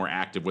little bit more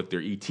active with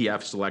their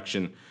ETF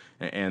selection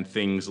and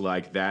things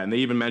like that. And they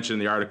even mentioned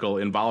in the article,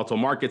 in volatile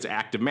markets,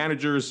 active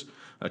managers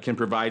can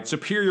provide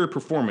superior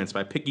performance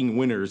by picking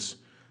winners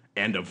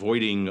and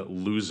avoiding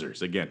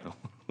losers. Again,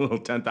 a little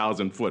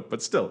 10,000 foot,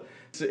 but still,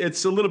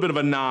 it's a little bit of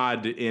a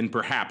nod in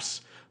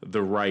perhaps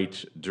the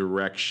right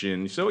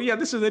direction. So yeah,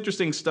 this is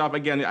interesting stuff.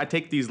 Again, I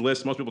take these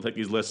lists, most people take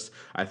these lists,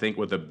 I think,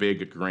 with a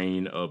big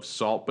grain of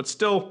salt, but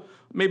still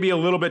maybe a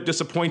little bit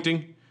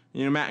disappointing.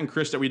 Matt and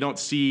Chris, that we don't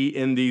see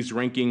in these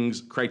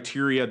rankings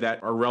criteria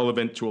that are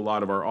relevant to a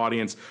lot of our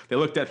audience. They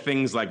looked at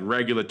things like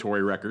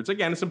regulatory records.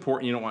 Again, it's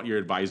important. You don't want your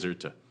advisor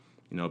to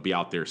be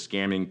out there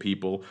scamming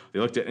people. They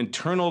looked at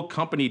internal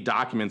company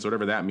documents,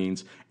 whatever that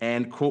means,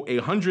 and, quote,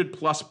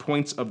 100+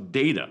 points of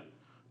data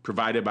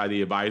provided by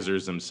the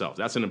advisors themselves.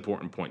 That's an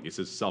important point. This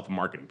is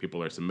self-marketing.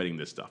 People are submitting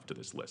this stuff to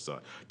this list. So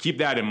keep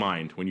that in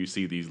mind when you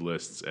see these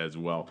lists as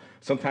well.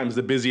 Sometimes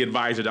the busy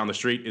advisor down the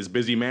street is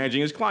busy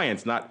managing his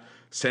clients, not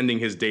sending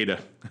his data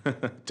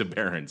to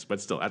Barron's.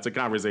 But still, that's a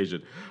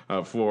conversation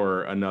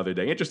for another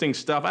day. Interesting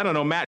stuff. I don't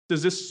know, Matt,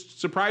 does this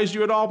surprise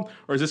you at all?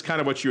 Or is this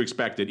kind of what you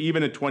expected?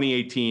 Even in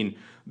 2018,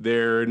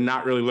 they're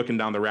not really looking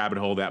down the rabbit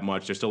hole that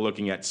much. They're still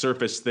looking at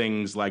surface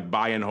things like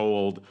buy and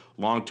hold,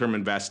 long-term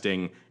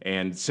investing,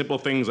 and simple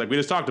things like we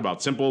just talked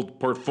about, simple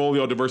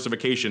portfolio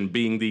diversification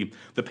being the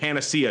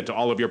panacea to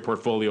all of your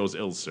portfolio's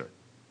ills, sir.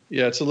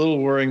 Yeah, it's a little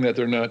worrying that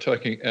they're not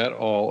talking at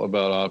all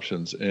about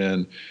options.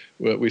 And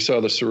we saw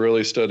the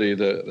Cerulli study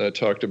that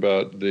talked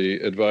about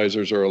the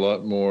advisors are a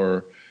lot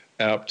more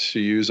apt to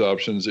use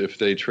options if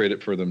they trade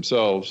it for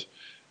themselves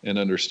and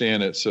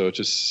understand it. So it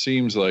just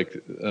seems like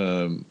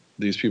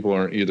these people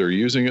aren't either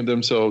using it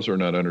themselves or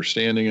not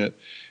understanding it.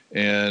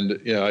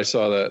 And yeah, I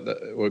saw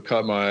that what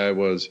caught my eye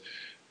was,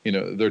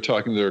 they're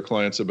talking to their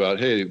clients about,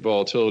 hey,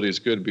 volatility is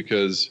good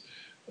because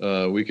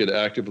we could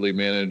actively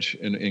manage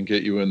and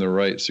get you in the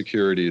right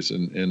securities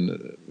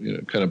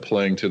and kind of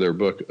playing to their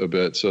book a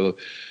bit. So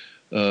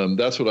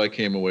that's what I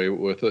came away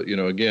with.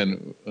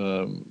 Again,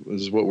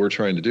 this is what we're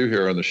trying to do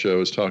here on the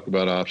show is talk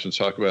about options,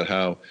 talk about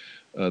how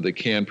they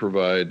can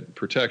provide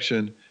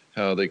protection,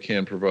 how they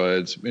can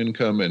provide some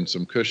income and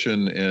some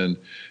cushion, and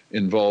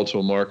in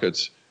volatile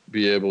markets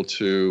be able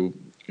to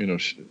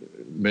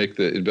make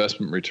the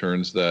investment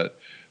returns that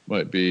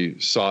might be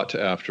sought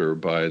after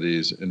by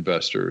these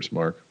investors.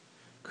 Mark?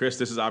 Chris,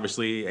 this is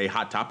obviously a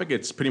hot topic.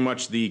 It's pretty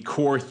much the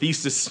core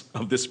thesis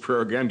of this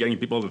program, getting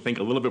people to think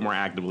a little bit more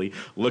actively,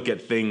 look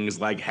at things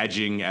like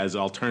hedging as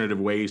alternative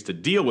ways to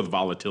deal with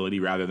volatility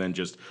rather than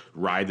just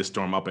ride the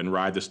storm up and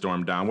ride the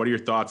storm down. What are your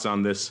thoughts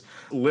on this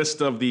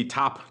list of the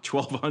top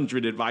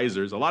 1,200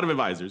 advisors, a lot of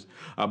advisors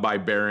by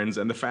Barron's,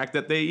 and the fact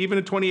that they, even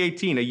in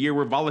 2018, a year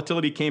where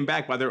volatility came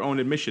back by their own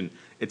admission,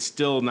 it's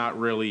still not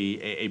really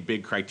a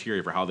big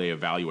criteria for how they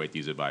evaluate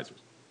these advisors?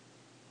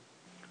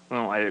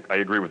 Well, I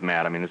agree with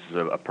Matt. I mean, this is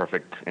a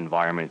perfect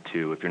environment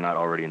to, if you're not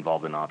already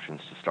involved in options,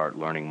 to start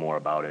learning more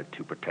about it,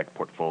 to protect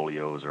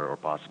portfolios or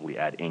possibly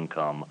add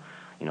income,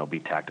 be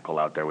tactical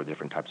out there with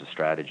different types of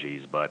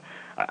strategies. But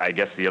I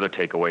guess the other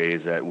takeaway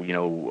is that,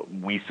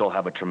 we still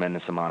have a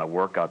tremendous amount of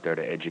work out there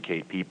to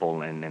educate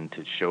people and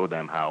to show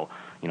them how,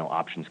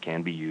 options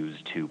can be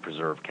used to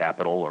preserve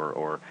capital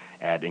or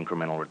add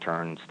incremental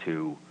returns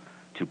to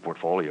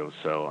portfolios.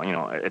 So,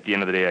 at the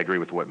end of the day, I agree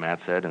with what Matt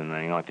said, and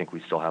I think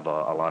we still have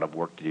a lot of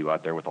work to do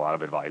out there with a lot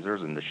of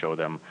advisors, and to show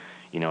them,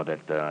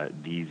 that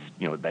these,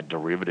 that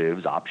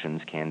derivatives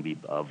options can be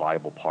a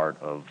viable part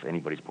of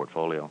anybody's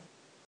portfolio.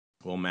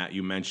 Well, Matt,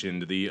 you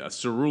mentioned the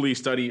Cerulli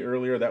study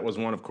earlier. That was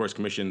one, of course,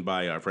 commissioned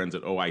by our friends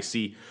at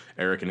OIC.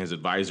 Eric and his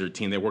advisor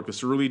team, they work with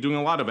Cerulli doing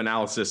a lot of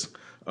analysis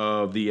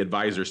of the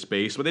advisor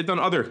space, but they've done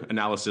other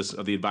analysis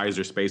of the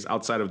advisor space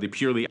outside of the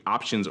purely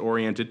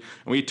options-oriented.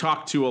 And we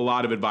talked to a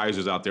lot of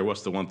advisors out there.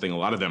 What's the one thing a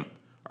lot of them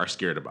are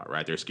scared about,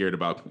 right? They're scared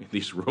about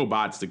these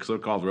robots, the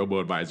so-called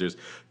robo-advisors,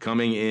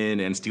 coming in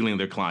and stealing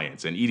their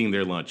clients and eating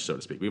their lunch, so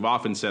to speak. We've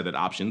often said that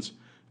options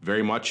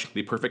very much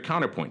the perfect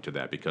counterpoint to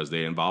that, because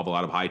they involve a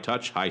lot of high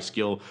touch, high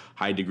skill,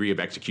 high degree of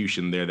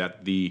execution there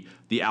that the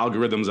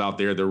algorithms out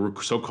there, the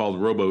so-called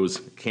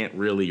robos, can't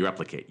really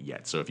replicate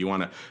yet. So if you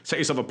want to set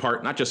yourself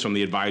apart, not just from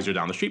the advisor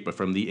down the street, but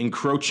from the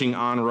encroaching,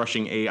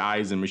 onrushing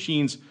AIs and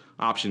machines,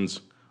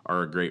 options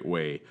are a great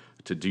way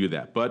to do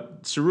that.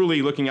 But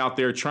Cerulli looking out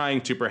there,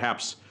 trying to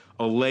perhaps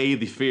allay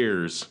the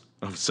fears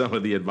of some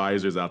of the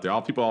advisors out there.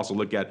 All people also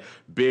look at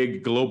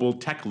big global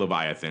tech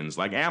leviathans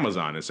like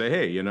Amazon and say,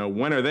 hey,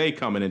 when are they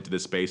coming into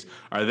this space?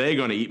 Are they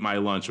going to eat my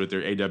lunch with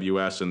their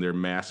AWS and their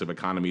massive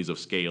economies of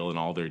scale and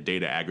all their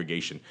data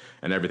aggregation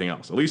and everything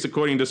else? At least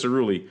according to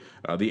Cerulli,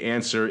 the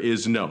answer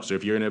is no. So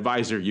if you're an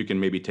advisor, you can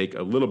maybe take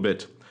a little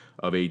bit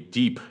of a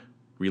deep,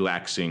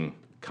 relaxing,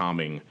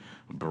 calming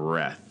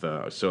breath.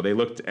 So they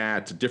looked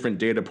at different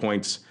data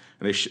points,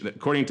 and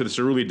according to the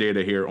Cerulli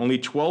data here, only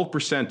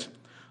 12%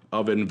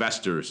 of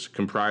investors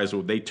comprise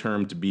what they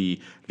term to be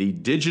the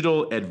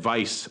digital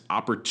advice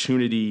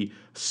opportunity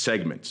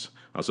segments.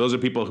 So those are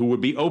people who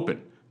would be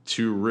open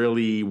to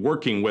really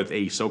working with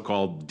a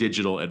so-called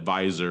digital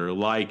advisor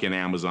like an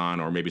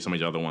Amazon or maybe some of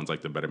the other ones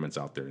like the Betterments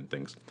out there and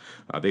things.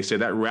 They say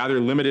that rather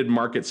limited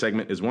market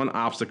segment is one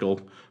obstacle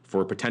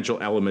for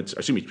potential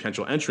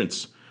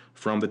entrants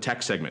from the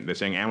tech segment. They're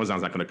saying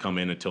Amazon's not going to come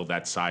in until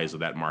that size of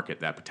that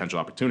market, that potential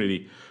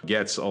opportunity,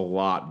 gets a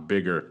lot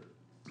bigger.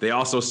 They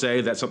also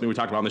say that something we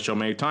talked about on the show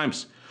many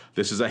times,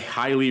 This is a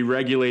highly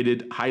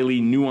regulated, highly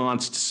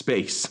nuanced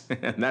space.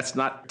 And that's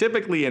not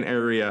typically an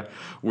area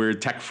where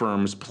tech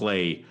firms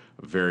play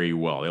very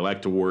well. They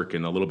like to work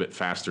in a little bit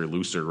faster,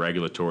 looser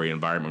regulatory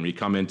environment. When you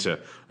come into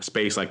a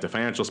space like the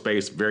financial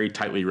space, very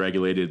tightly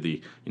regulated,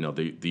 the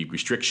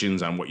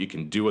restrictions on what you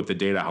can do with the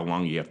data, how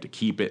long you have to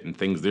keep it and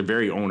things, they're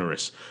very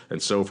onerous. And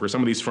so for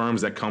some of these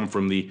firms that come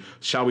from the,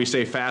 shall we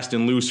say, fast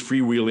and loose,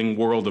 freewheeling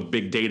world of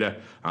big data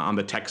on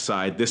the tech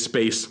side, this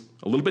space,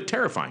 a little bit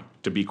terrifying,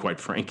 to be quite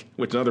frank,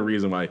 which is another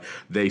reason why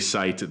they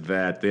cite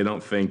that they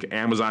don't think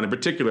Amazon in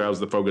particular was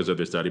the focus of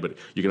their study, but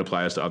you can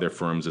apply this to other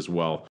firms as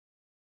well.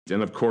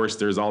 And of course,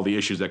 there's all the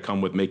issues that come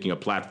with making a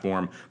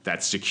platform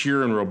that's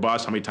secure and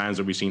robust. How many times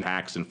have we seen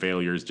hacks and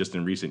failures just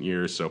in recent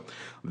years? So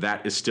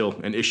that is still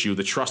an issue.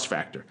 The trust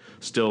factor,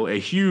 still a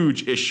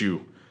huge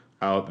issue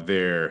out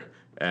there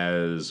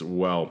as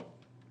well.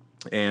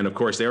 And of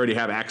course, they already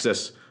have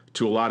access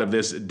to a lot of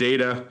this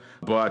data,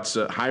 but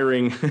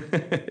hiring,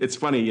 it's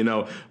funny,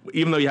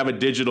 even though you have a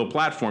digital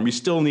platform, you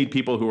still need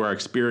people who are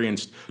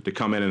experienced to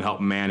come in and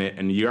help man it,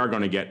 and you are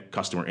going to get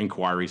customer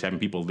inquiries, having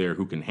people there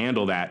who can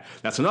handle that.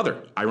 That's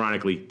another,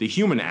 ironically, the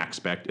human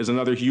aspect is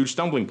another huge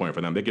stumbling point for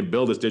them. They could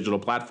build this digital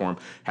platform,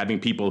 having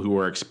people who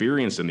are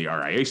experienced in the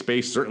RIA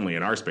space, certainly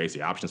in our space,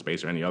 the option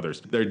space, or any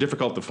others. They're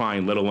difficult to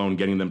find, let alone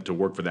getting them to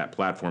work for that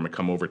platform and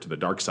come over to the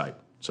dark side,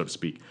 so to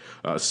speak.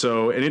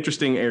 So an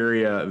interesting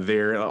area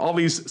there. All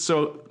these,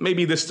 so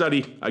maybe this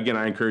study, again,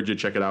 I encourage you to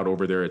check it out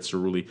over there at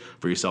Cerulli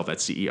for yourself.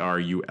 That's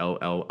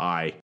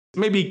Cerulli.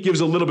 Maybe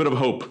gives a little bit of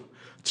hope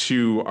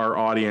to our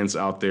audience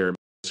out there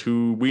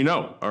who we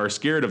know are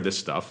scared of this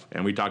stuff.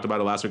 And we talked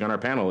about it last week on our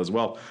panel as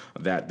well,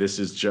 that this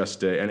is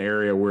just an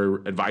area where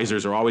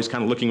advisors are always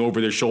kind of looking over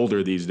their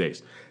shoulder these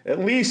days. At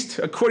least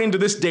according to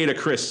this data,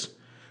 Chris,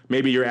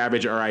 maybe your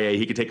average RIA,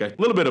 he could take a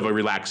little bit of a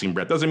relaxing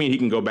breath. Doesn't mean he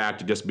can go back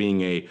to just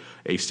being a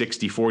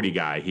 60-40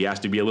 guy. He has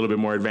to be a little bit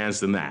more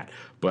advanced than that.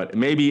 But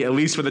maybe, at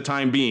least for the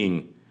time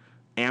being,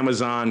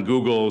 Amazon,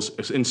 Google's,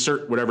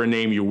 insert whatever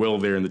name you will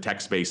there in the tech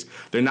space,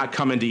 they're not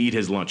coming to eat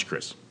his lunch,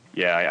 Chris.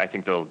 Yeah, I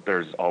think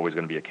there's always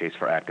going to be a case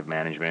for active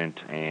management.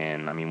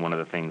 And, I mean, one of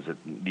the things that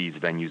these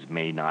venues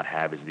may not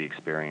have is the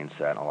experience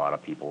that a lot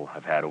of people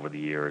have had over the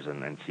years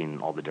and seen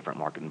all the different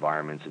market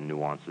environments and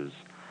nuances.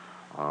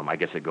 I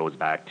guess it goes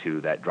back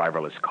to that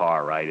driverless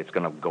car, right? It's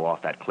going to go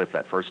off that cliff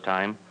that first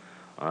time.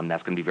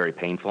 That's going to be very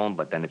painful,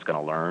 but then it's going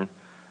to learn.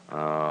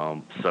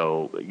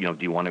 So, do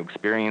you want to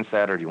experience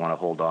that, or do you want to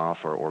hold off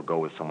or go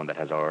with someone that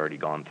has already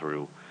gone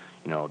through,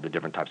 the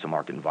different types of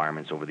market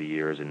environments over the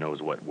years and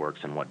knows what works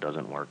and what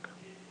doesn't work?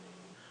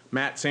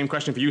 Matt, same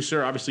question for you,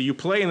 sir. Obviously, you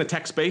play in the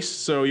tech space,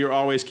 so you're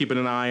always keeping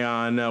an eye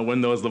on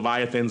when those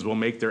Leviathans will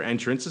make their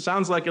entrance. It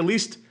sounds like at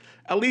least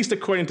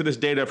according to this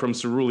data from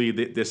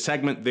Cerulli, the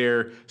segment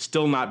there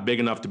still not big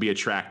enough to be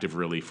attractive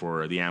really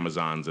for the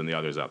Amazons and the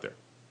others out there.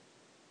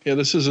 Yeah,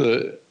 this is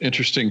an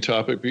interesting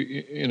topic.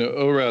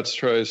 ORATS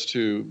tries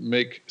to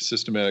make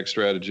systematic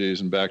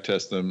strategies and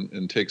backtest them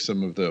and take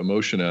some of the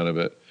emotion out of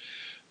it.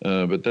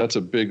 But that's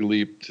a big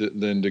leap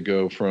to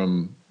go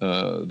from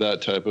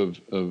that type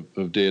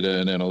of data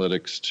and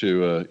analytics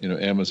to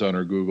Amazon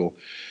or Google.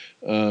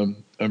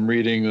 I'm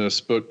reading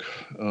this book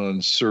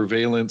on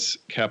surveillance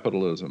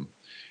capitalism,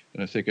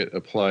 and I think it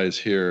applies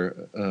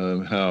here.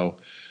 How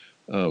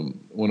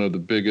one of the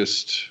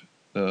biggest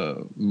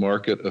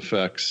market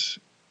effects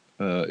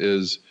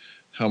is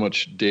how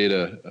much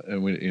data,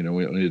 and we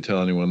don't need to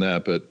tell anyone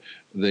that, but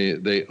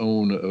they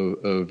own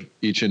of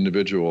each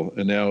individual,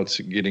 and now it's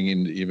getting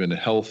into even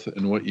health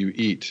and what you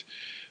eat.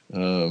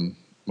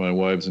 My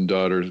wives and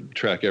daughters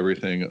track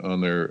everything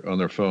on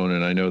their phone,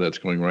 and I know that's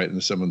going right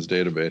into someone's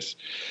database.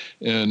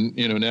 And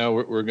now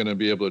we're going to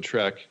be able to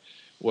track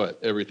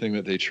everything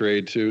that they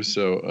trade to.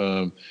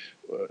 So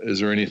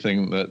is there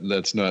anything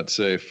that's not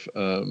safe?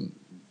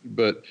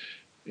 But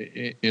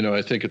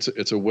I think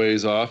it's a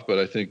ways off, but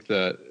I think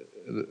that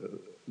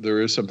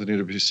there is something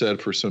to be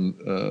said for some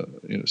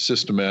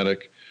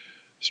systematic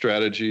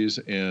strategies,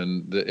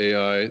 and the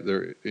AI.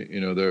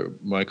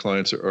 My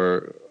clients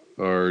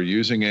are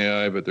using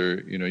AI, but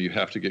you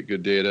have to get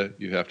good data.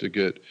 You have to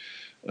get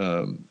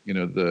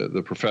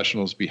the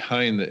professionals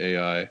behind the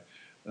AI.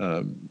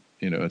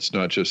 It's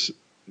not just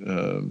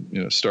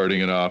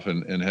starting it off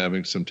and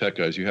having some tech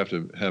guys. You have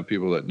to have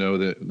people that know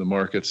the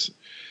markets,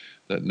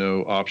 that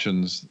know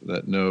options,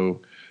 that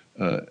know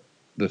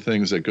the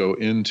things that go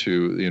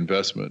into the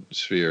investment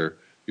sphere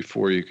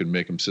before you can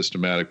make them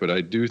systematic. But I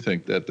do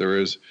think that there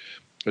is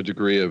a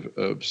degree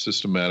of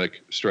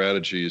systematic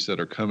strategies that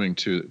are coming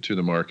to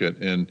the market,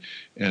 and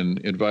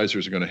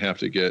advisors are going to have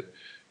to get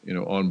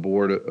on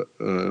board.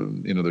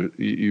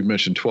 You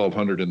mentioned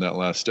 1,200 in that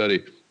last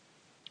study.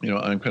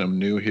 I'm kind of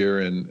new here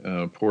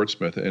in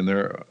Portsmouth, and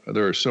there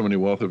are so many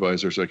wealth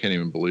advisors, I can't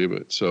even believe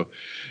it. So,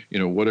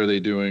 what are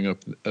they doing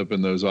up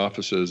in those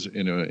offices,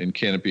 and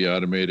can it be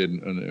automated,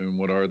 and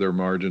what are their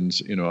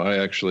margins? I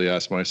actually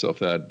ask myself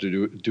that,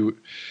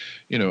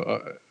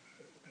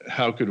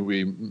 how could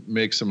we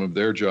make some of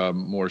their job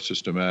more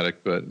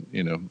systematic? But,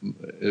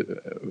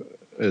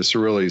 as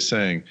Cirilli is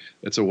saying,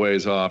 it's a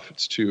ways off.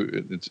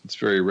 It's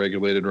very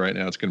regulated right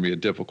now. It's going to be a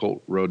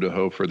difficult road to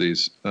hoe for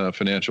these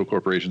financial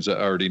corporations that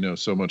already know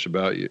so much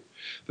about you.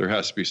 There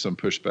has to be some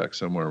pushback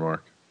somewhere,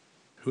 Mark.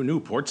 Who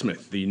knew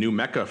Portsmouth, the new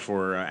mecca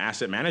for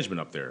asset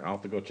management up there? I'll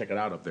have to go check it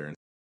out up there.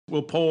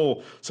 We'll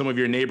poll some of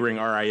your neighboring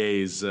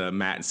RIAs,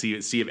 Matt, and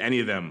see if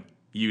any of them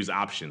use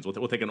options.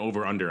 We'll take an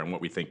over-under on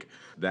what we think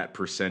that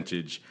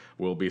percentage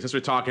will be. Since we're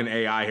talking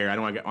AI here, I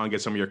want to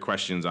get some of your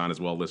questions on as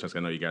well, listeners. I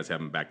know you guys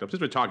haven't backed up.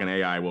 Since we're talking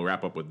AI, we'll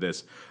wrap up with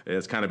this.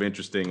 It's kind of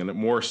interesting. And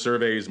more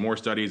surveys, more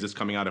studies is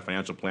coming out of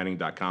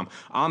financialplanning.com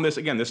on this.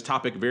 Again, this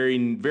topic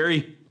very,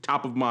 very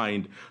top of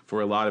mind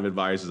for a lot of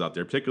advisors out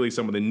there, particularly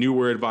some of the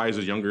newer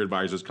advisors, younger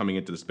advisors coming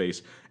into the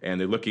space,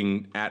 and they're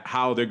looking at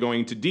how they're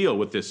going to deal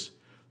with this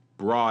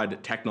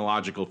broad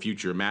technological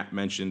future. Matt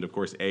mentioned, of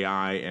course,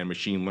 AI and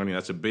machine learning.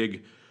 That's a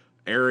big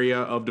area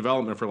of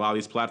development for a lot of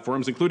these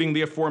platforms, including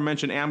the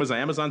aforementioned Amazon.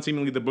 Amazon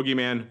seemingly the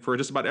boogeyman for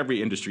just about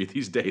every industry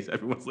these days.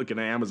 Everyone's looking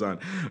at Amazon,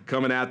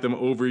 coming at them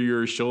over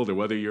your shoulder,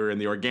 whether you're in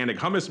the organic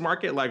hummus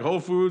market like Whole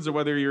Foods or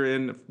whether you're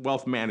in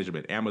wealth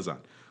management. Amazon,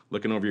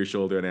 looking over your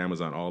shoulder at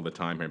Amazon all the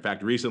time here. In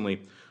fact,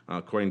 recently,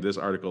 according to this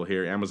article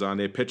here, Amazon,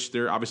 they pitched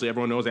obviously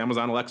everyone knows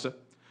Amazon Alexa.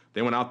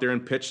 They went out there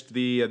and pitched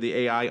the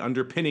AI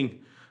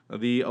underpinning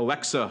the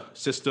Alexa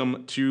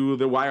system to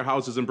the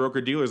wirehouses and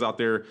broker-dealers out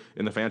there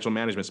in the financial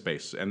management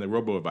space and the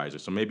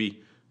robo-advisors. So maybe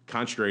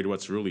contrary to what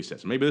Cirilli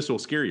says, maybe this will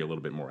scare you a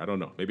little bit more. I don't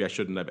know. Maybe I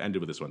shouldn't have ended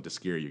with this one to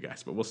scare you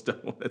guys, but we'll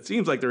still, it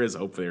seems like there is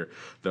hope there,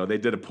 though. They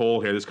did a poll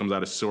here. This comes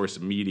out of Source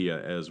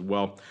Media as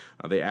well.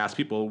 They asked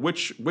people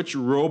which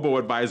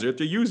robo-advisor, if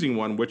they're using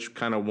one, which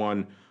kind of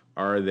one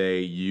are they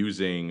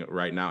using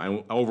right now?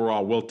 And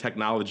overall, will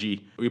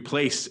technology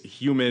replace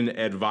human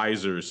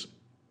advisors?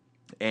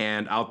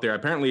 And out there,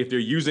 apparently, if they're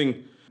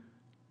using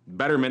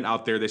Betterment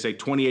out there, they say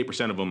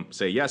 28% of them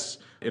say yes.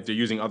 If they're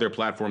using other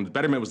platforms,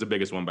 Betterment was the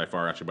biggest one by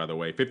far, actually, by the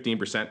way,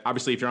 15%.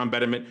 Obviously, if you're on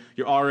Betterment,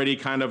 you're already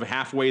kind of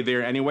halfway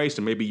there anyway,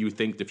 so maybe you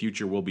think the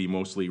future will be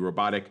mostly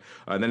robotic.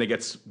 Then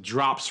it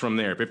drops from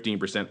there,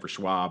 15% for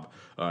Schwab,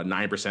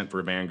 9%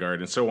 for Vanguard,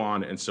 and so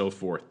on and so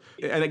forth.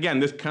 And again,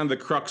 this kind of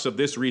the crux of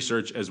this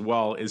research as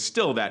well is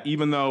still that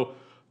even though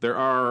there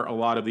are a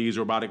lot of these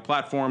robotic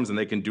platforms and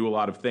they can do a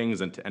lot of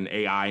things, and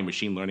AI and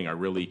machine learning are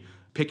really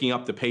picking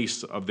up the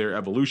pace of their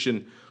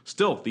evolution,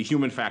 still the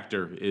human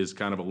factor is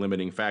kind of a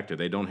limiting factor.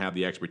 They don't have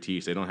the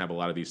expertise. They don't have a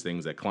lot of these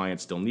things that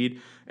clients still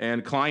need.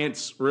 And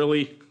clients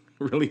really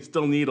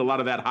still need a lot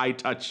of that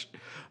high-touch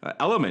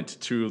element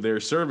to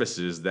their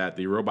services that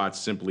the robots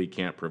simply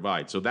can't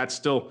provide. So that's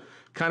still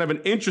kind of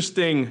an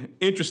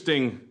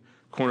interesting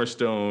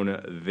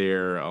cornerstone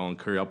there. I'll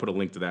put a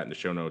link to that in the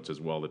show notes as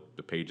well.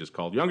 The page is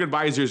called Young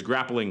Advisors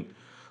Grappling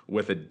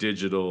with a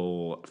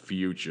Digital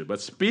Future.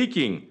 But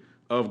speaking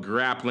of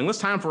grappling, it's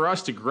time for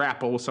us to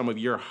grapple with some of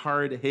your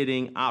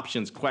hard-hitting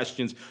options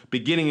questions.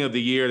 Beginning of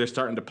the year, they're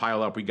starting to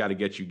pile up. We got to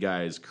get you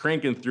guys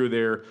cranking through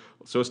there.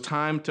 So it's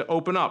time to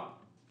open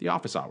up the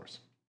office hours.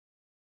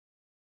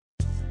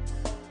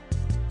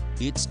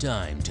 It's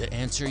time to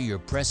answer your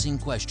pressing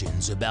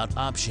questions about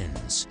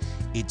options.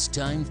 It's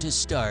time to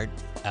start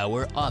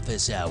our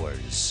office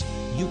hours.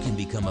 You can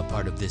become a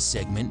part of this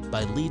segment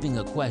by leaving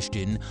a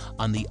question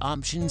on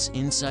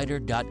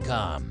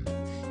theoptionsinsider.com,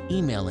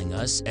 emailing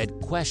us at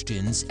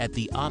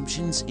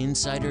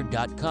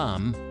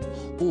questions@theoptionsinsider.com,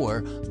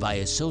 or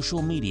via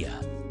social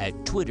media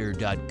at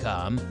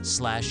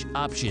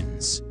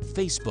twitter.com/options,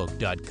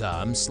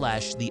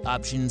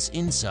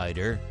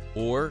 facebook.com/theoptionsinsider,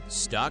 or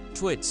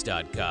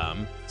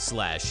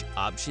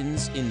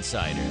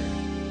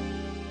stocktwits.com/optionsinsider.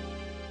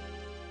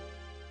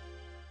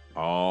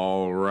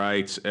 All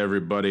right,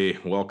 everybody,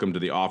 welcome to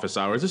the office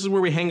hours. This is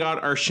where we hang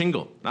out our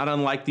shingle, not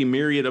unlike the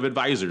myriad of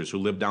advisors who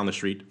live down the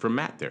street from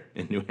Matt there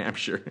in New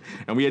Hampshire.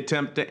 And we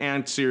attempt to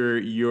answer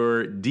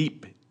your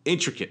deep,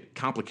 intricate,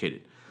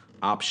 complicated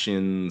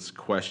options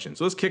questions.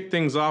 So let's kick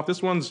things off.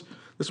 This one's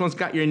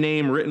got your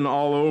name written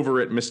all over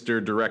it,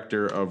 Mr.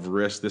 Director of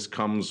Risk. This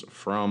comes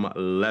from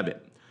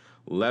Levitt.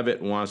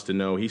 Levitt wants to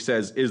know, he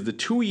says, is the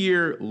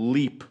 2-year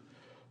leap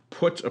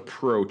put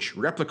approach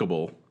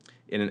replicable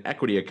in an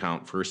equity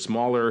account for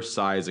smaller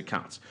size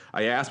accounts?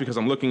 I ask because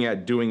I'm looking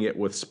at doing it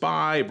with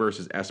SPY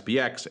versus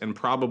SPX and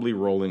probably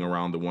rolling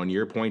around the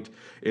 1-year point.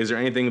 Is there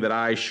anything that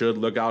I should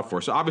look out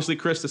for? So obviously,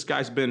 Chris, this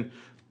guy's been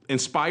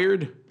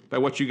inspired by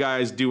what you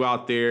guys do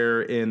out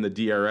there in the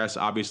DRS.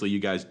 Obviously, you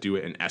guys do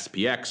it in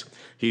SPX.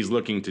 He's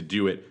looking to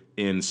do it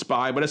in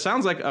SPY, but it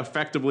sounds like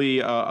effectively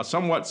a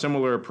somewhat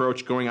similar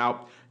approach, going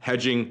out,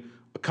 hedging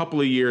a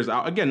couple of years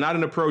out. Again, not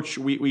an approach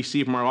we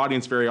see from our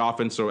audience very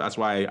often, so that's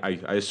why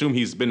I assume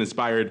he's been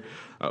inspired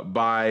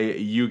by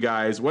you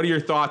guys. What are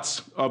your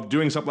thoughts of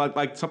doing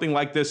something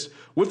like this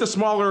with a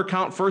smaller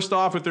account? First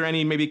off, if there are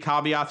any maybe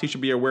caveats he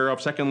should be aware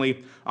of.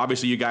 Secondly,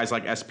 obviously you guys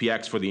like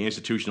SPX for the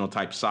institutional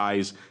type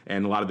size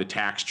and a lot of the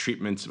tax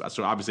treatments,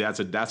 so obviously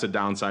that's a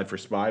downside for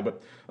SPY.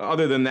 But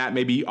other than that,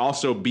 maybe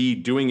also be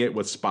doing it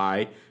with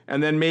SPY.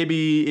 And then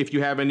maybe if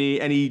you have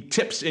any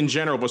tips in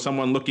general for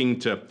someone looking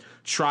to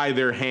try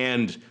their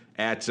hand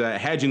at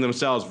hedging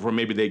themselves before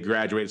maybe they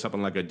graduate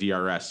something like a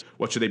DRS?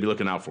 What should they be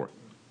looking out for?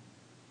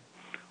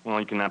 Well,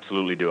 you can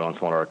absolutely do it on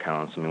smaller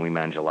accounts. I mean, we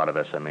manage a lot of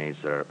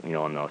SMAs that are,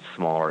 on the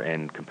smaller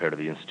end compared to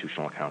the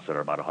institutional accounts that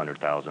are about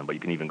 100,000. But you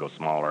can even go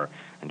smaller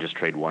and just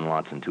trade 1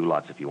 lots and 2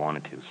 lots if you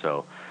wanted to.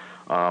 So,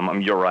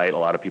 you're right. A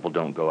lot of people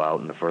don't go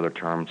out in the further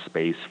term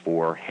space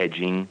for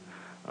hedging.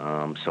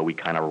 So we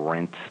kind of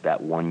rent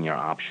that 1-year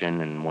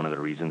option, and one of the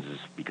reasons is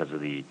because of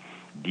the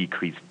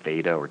decreased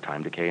theta or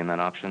time decay in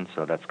that option.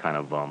 So that's kind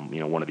of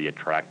one of the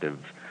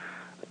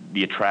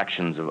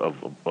attractions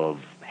of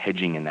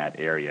hedging in that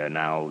area.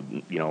 Now,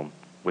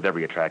 with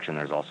every attraction,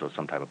 there's also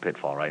some type of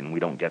pitfall, right? And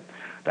we don't get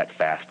that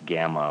fast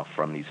gamma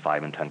from these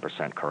 5 and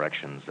 10%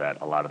 corrections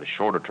that a lot of the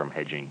shorter-term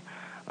hedging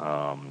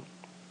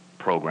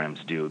programs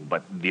do.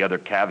 But the other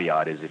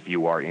caveat is if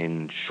you are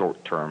in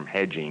short-term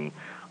hedging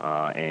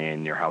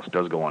and your house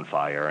does go on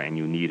fire and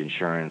you need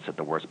insurance at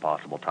the worst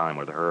possible time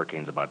where the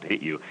hurricane's about to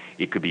hit you,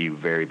 it could be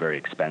very, very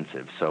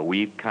expensive. So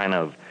we kind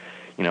of,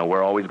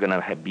 we're always going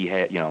to be,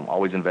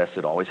 always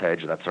invested, always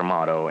hedge. That's our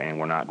motto, and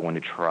we're not going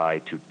to try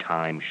to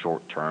time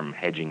short-term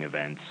hedging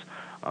events,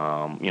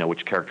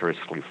 which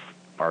characteristically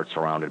are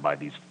surrounded by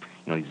these,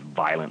 these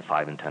violent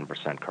 5 and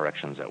 10%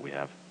 corrections that we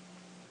have.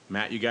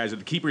 Matt, you guys are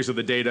the keepers of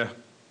the data.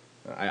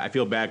 I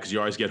feel bad because you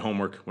always get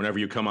homework whenever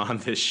you come on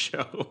this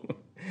show.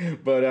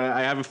 But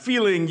I have a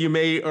feeling you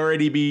may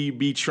already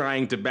be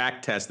trying to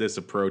backtest this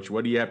approach.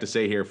 What do you have to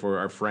say here for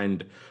our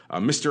friend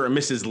Mr. and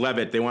Mrs.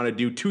 Levitt? They want to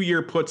do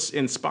 2-year puts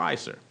in SPY,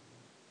 sir.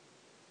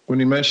 When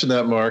you mentioned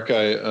that, Mark,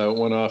 I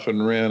went off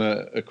and ran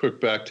a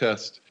quick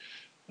backtest.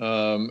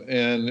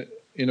 And,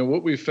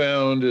 what we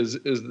found is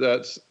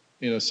that,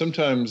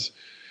 sometimes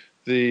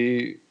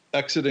the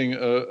exiting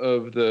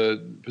of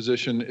the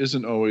position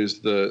isn't always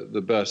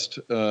the best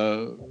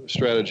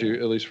strategy,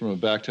 at least from a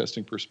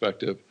backtesting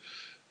perspective.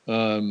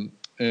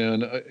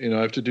 And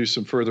I have to do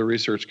some further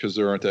research because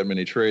there aren't that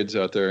many trades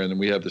out there, and then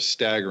we have the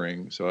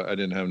staggering, so I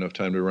didn't have enough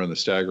time to run the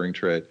staggering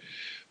trade.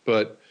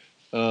 But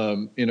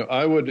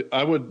I would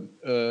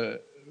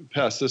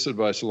pass this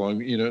advice along.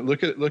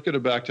 Look at a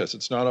backtest.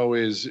 It's not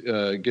always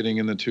getting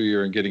in the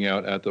 2-year and getting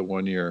out at the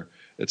 1 year.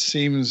 It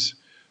seems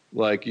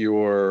like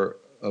you're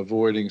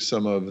avoiding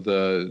some of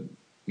the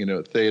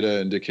theta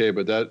and decay,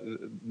 but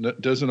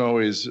that doesn't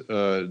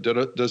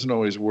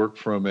always work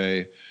from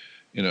a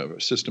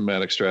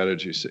systematic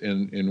strategies.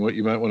 And what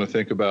you might want to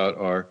think about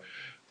are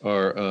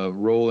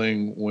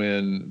rolling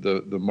when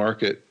the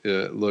market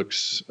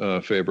looks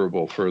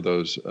favorable for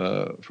those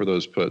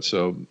puts.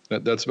 So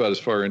that's about as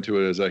far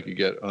into it as I could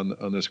get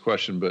on this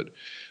question. But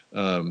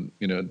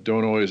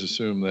don't always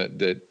assume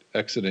that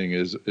exiting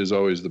is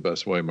always the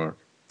best way, Mark.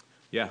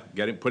 Yeah,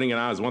 putting it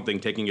on is one thing.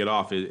 Taking it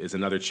off is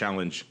another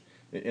challenge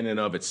in and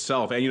of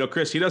itself. And,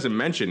 Chris, he doesn't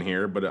mention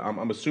here, but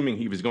I'm assuming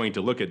he was going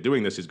to look at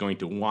doing this. He's going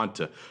to want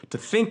to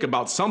think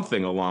about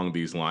something along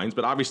these lines.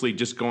 But obviously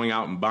just going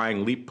out and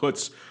buying leap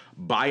puts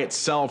by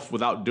itself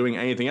without doing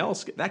anything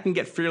else, that can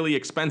get fairly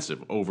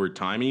expensive over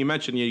time. And you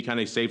mentioned you kind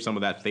of save some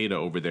of that theta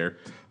over there.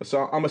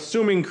 So I'm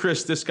assuming,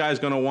 Chris, this guy's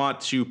going to want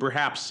to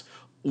perhaps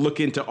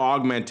look into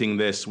augmenting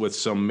this with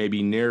some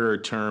maybe nearer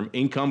term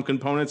income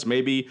components,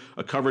 maybe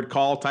a covered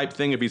call type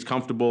thing if he's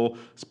comfortable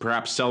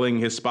perhaps selling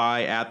his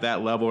SPY at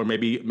that level, or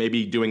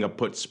maybe doing a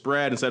put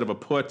spread instead of a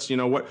put.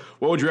 What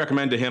would you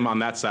recommend to him on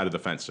that side of the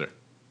fence, sir?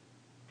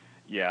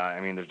 Yeah, I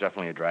mean, there's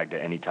definitely a drag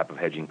to any type of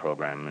hedging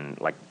program. And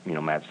like,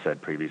 Matt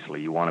said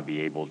previously, you want to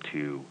be able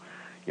to,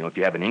 if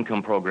you have an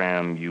income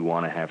program, you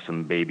want to have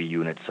some baby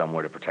units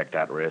somewhere to protect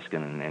that risk,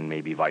 and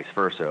maybe vice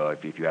versa.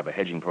 If you have a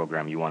hedging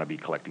program, you want to be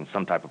collecting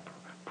some type of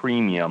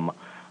premium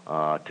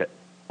to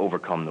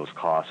overcome those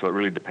costs. So it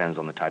really depends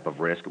on the type of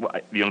risk.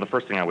 The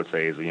first thing I would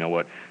say is,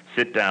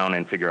 sit down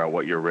and figure out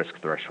what your risk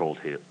threshold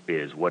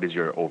is. What is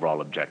your overall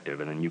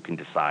objective? And then you can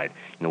decide,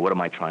 what am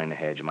I trying to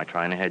hedge? Am I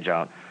trying to hedge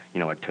out, a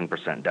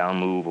 10% down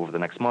move over the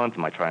next month?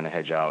 Am I trying to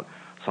hedge out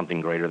something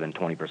greater than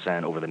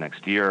 20% over the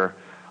next year?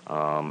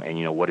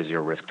 And, what is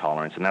your risk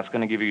tolerance? And that's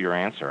going to give you your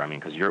answer. I mean,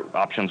 because your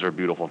options are a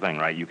beautiful thing,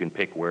 right? You can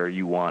pick where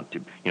you want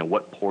to,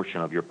 what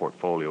portion of your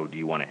portfolio do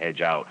you want to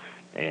hedge out?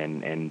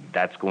 And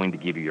that's going to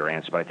give you your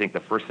answer. But I think the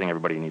first thing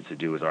everybody needs to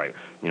do is, all right,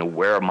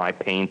 where are my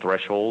pain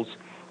thresholds?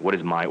 What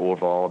is my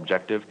overall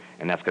objective?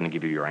 And that's going to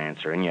give you your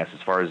answer. And yes,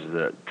 as far as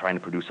trying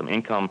to produce some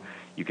income,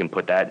 you can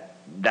put that.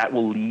 That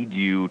will lead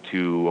you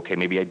to, okay,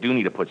 maybe I do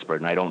need a put spread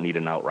and I don't need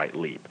an outright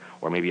leap.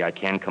 Or maybe I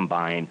can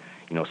combine,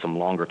 some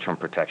longer term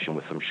protection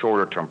with some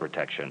shorter term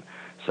protection.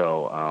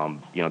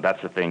 So,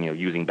 that's the thing,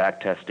 using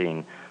back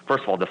testing.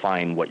 First of all,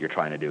 define what you're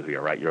trying to do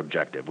here, right? Your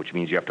objective, which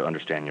means you have to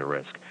understand your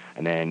risk.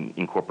 And then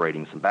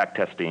incorporating some back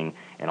testing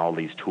and all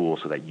these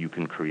tools so that you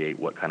can create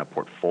what kind of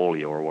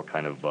portfolio or what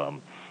kind of,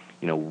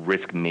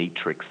 risk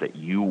matrix that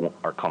you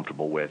are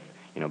comfortable with,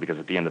 because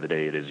at the end of the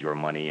day, it is your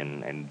money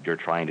and you're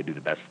trying to do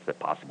the best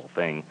possible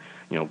thing,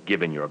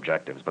 given your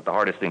objectives. But the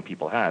hardest thing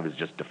people have is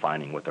just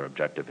defining what their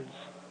objective is.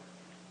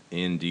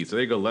 Indeed. So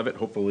there you go, Levitt.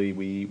 Hopefully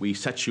we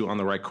set you on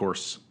the right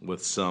course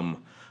with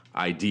some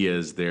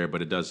ideas there,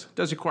 but it does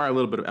require a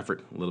little bit of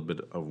effort, a little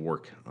bit of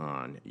work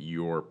on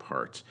your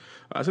part.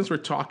 Since we're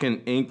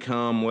talking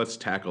income, let's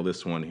tackle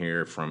this one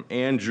here from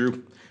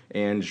Andrew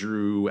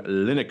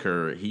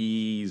Lineker.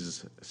 He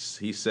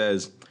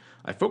says,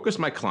 I focus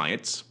my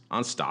clients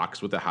on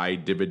stocks with a high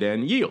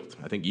dividend yield.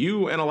 I think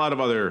you and a lot of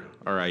other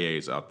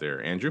RIAs out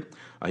there, Andrew.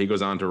 He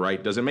goes on to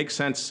write, does it make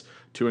sense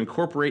to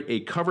incorporate a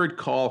covered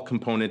call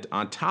component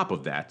on top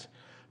of that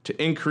to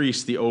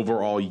increase the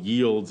overall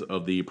yield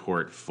of the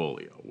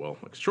portfolio? Well,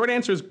 short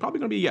answer is probably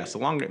going to be yes,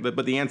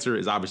 but the answer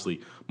is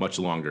obviously much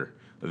longer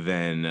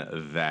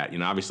than that.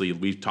 Obviously,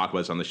 we've talked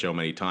about this on the show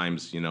many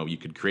times. You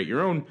could create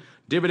your own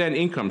dividend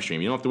income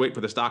stream. You don't have to wait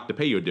for the stock to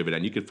pay you a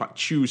dividend. You could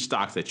choose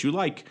stocks that you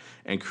like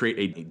and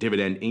create a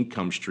dividend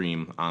income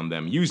stream on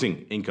them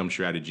using income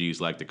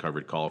strategies like the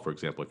covered call, for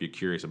example. If you're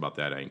curious about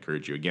that, I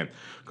encourage you, again,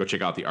 go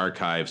check out the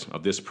archives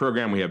of this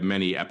program. We have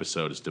many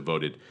episodes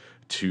devoted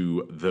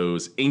to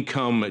those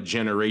income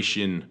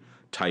generation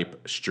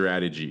type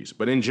strategies.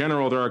 But in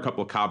general, there are a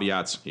couple of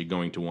caveats you're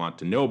going to want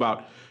to know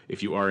about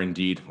if you are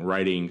indeed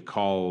writing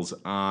calls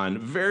on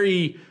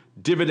very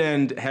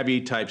dividend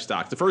heavy type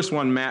stocks. The first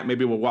one, Matt,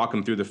 maybe we'll walk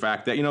them through the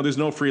fact that, there's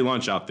no free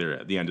lunch out there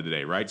at the end of the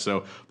day, right?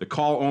 So the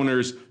call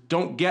owners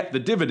don't get the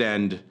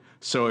dividend.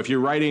 So if you're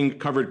writing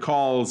covered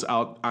calls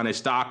out on a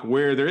stock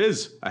where there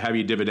is a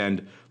heavy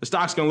dividend, the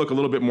stock's going to look a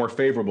little bit more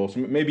favorable. So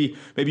maybe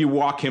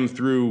walk him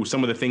through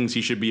some of the things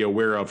he should be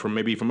aware of from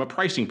a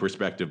pricing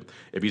perspective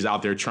if he's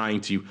out there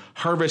trying to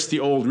harvest the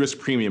old risk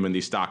premium in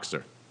these stocks,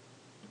 sir.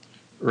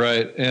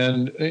 Right.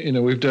 And,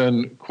 we've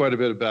done quite a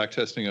bit of back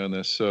testing on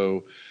this.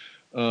 So,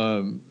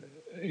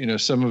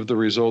 some of the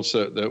results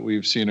that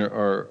we've seen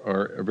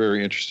are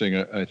very interesting,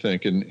 I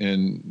think.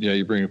 And yeah,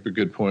 you bring up a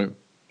good point,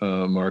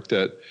 Mark,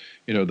 that,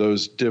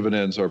 those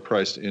dividends are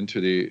priced into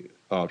the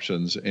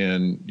options,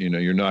 and,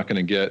 you're not going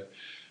to get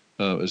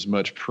as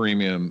much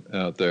premium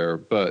out there.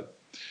 But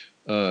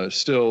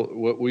still,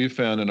 what we've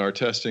found in our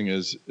testing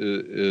is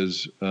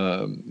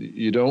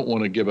you don't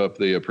want to give up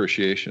the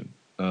appreciation.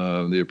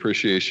 The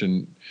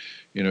appreciation,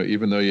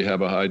 even though you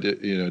have a high,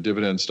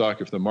 dividend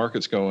stock, if the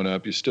market's going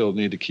up, you still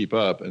need to keep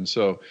up. And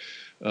so,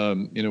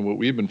 what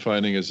we've been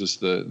finding is just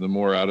the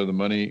more out of the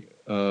money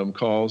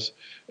calls,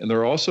 and there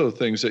are also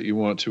things that you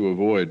want to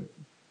avoid.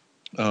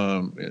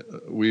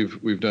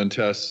 We've done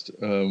tests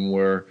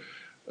where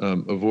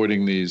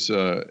avoiding these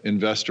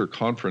investor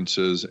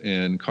conferences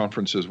and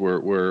conferences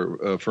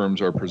where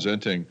firms are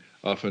presenting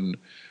often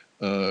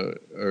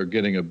are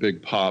getting a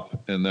big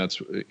pop, and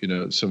that's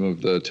some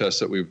of the tests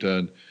that we've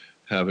done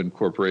have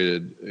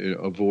incorporated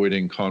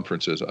avoiding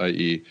conferences,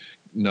 i.e.,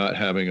 not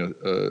having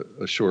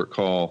a short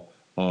call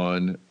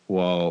on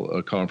while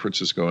a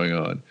conference is going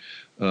on.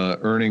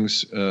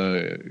 Earnings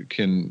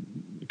can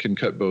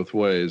cut both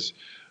ways,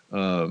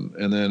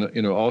 and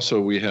then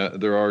also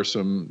there are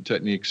some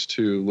techniques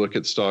to look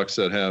at stocks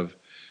that have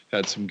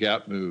had some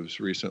gap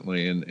moves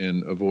recently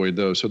and avoid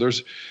those. So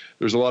there's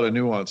a lot of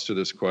nuance to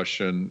this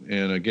question.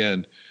 And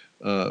again,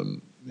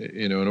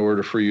 in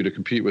order for you to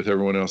compete with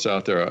everyone else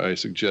out there, I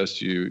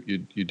suggest you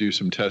do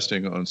some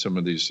testing on some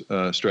of these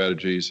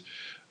strategies,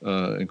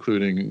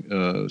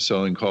 including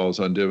selling calls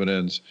on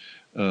dividends,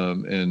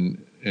 and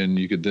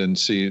you could then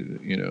see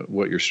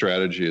what your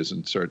strategy is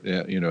and start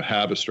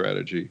have a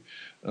strategy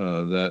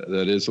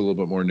that is a little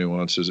bit more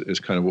nuanced is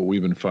kind of what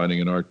we've been finding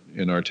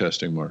in our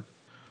testing, Mark.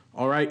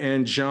 All right,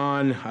 and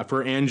John,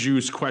 for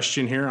Andrew's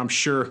question here, I'm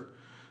sure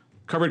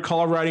covered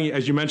call writing,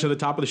 as you mentioned at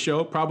the top of the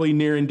show, probably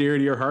near and dear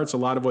to your hearts, a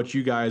lot of what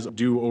you guys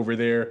do over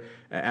there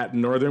at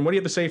Northern. What do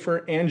you have to say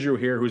for Andrew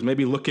here, who's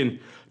maybe looking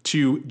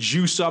to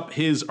juice up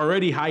his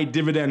already high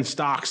dividend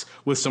stocks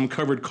with some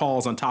covered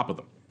calls on top of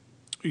them?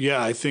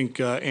 Yeah, I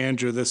think,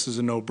 Andrew, this is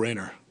a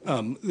no-brainer.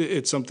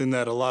 It's something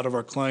that a lot of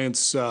our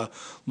clients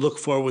look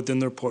for within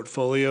their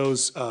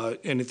portfolios.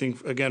 Anything,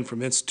 again,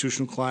 from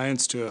institutional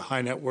clients to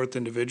high net worth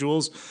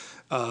individuals.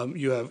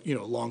 You have,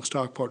 long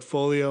stock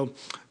portfolio,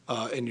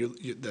 and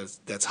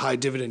that's high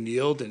dividend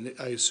yield, and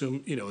I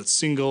assume, it's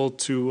single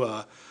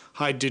to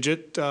high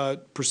digit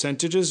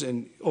percentages,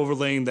 and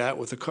overlaying that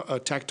with a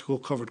tactical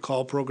covered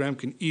call program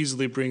can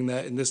easily bring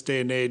that in this day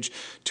and age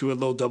to a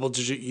low double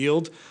digit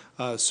yield.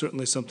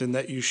 Certainly something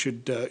that you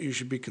should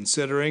be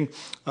considering.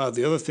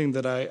 The other thing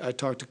that I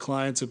talk to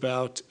clients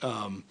about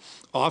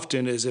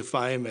often is if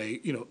I am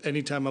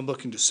anytime I'm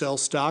looking to sell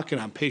stock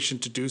and I'm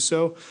patient to do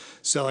so,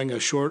 selling a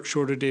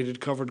shorter dated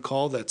covered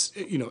call that's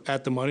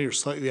at the money or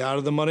slightly out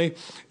of the money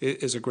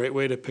is a great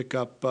way to pick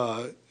up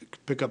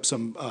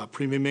some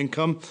premium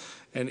income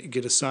and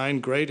get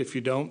assigned. Great. If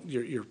you don't,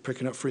 you're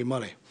picking up free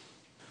money.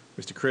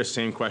 Mr. Chris,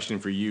 same question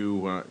for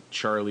you.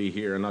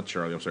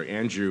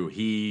 Andrew.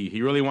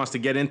 He really wants to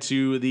get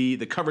into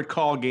the covered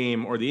call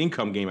game, or the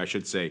income game, I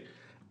should say,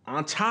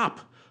 on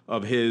top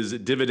of his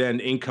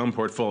dividend income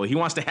portfolio. He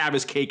wants to have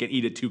his cake and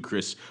eat it too,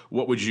 Chris.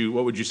 What would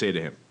you say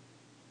to him?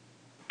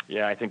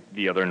 Yeah, I think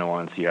the other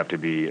nuance you have to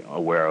be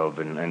aware of,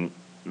 and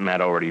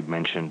Matt already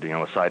mentioned,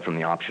 aside from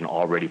the option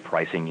already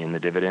pricing in the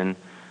dividend,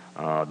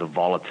 the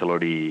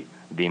volatility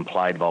the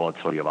implied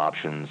volatility of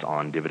options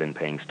on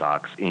dividend-paying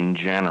stocks in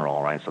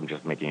general, right? So I'm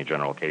just making a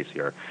general case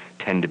here,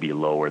 tend to be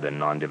lower than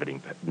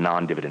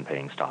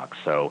non-dividend-paying stocks.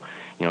 So,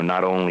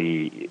 not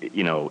only,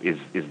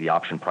 is the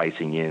option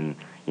pricing in,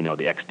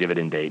 the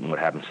ex-dividend date and what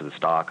happens to the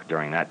stock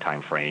during that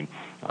time frame,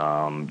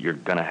 you're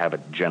going to have a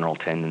general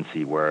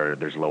tendency where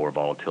there's lower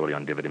volatility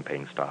on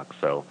dividend-paying stocks.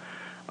 So,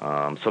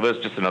 that's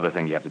just another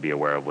thing you have to be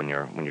aware of when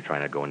you're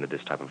trying to go into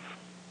this type of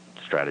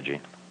strategy.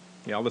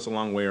 Yeah, all this a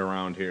long way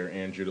around here,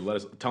 Andrew,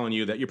 to telling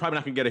you that you're probably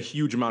not going to get a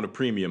huge amount of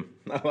premium,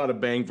 not a lot of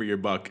bang for your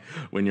buck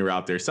when you're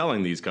out there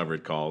selling these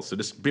covered calls. So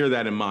just bear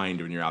that in mind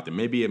when you're out there.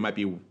 Maybe it might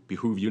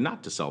behoove you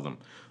not to sell them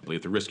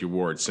if the risk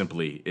reward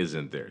simply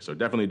isn't there. So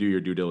definitely do your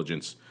due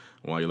diligence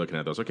while you're looking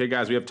at those. Okay,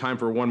 guys, we have time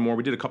for one more.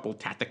 We did a couple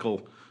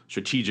tactical,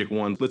 strategic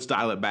ones. Let's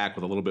dial it back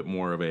with a little bit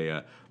more of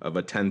a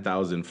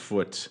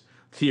 10,000-foot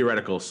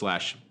theoretical /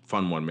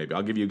 fun one, maybe.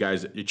 I'll give you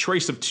guys a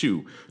choice of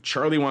two.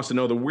 Charlie wants to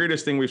know the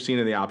weirdest thing we've seen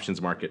in the options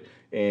market,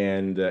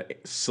 and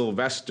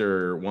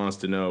Sylvester wants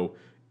to know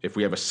if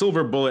we have a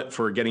silver bullet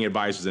for getting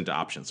advisors into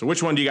options. So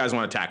which one do you guys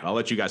want to tackle? I'll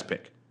let you guys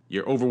pick.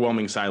 Your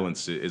overwhelming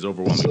silence is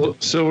overwhelming.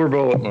 Silver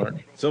bullet, Mark.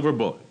 Silver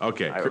bullet.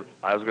 Okay.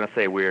 I was going to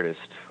say weirdest.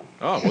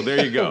 Oh, well,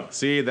 there you go.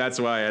 See, that's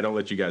why I don't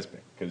let you guys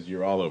pick, because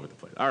you're all over the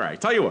place. All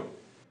right, tell you what.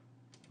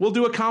 We'll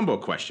do a combo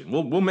question.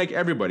 We'll make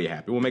everybody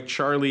happy. We'll make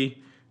Charlie,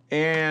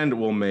 and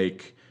we'll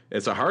make...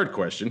 It's a hard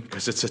question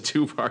because it's a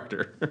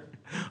two-parter.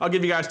 I'll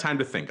give you guys time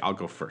to think. I'll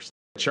go first.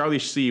 Charlie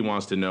C.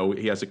 wants to know,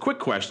 he has a quick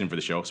question for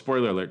the show.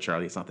 Spoiler alert,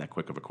 Charlie, it's not that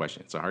quick of a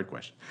question. It's a hard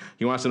question.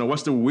 He wants to know,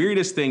 what's the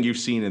weirdest thing you've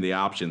seen in the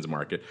options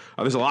market?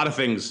 There's a lot of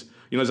things.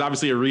 There's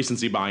obviously a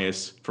recency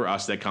bias for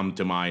us that come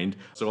to mind.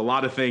 So a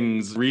lot of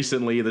things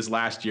recently, this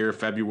last year,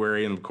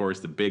 February, and of course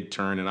the big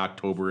turn in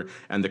October,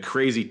 and the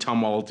crazy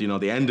tumult,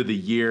 the end of the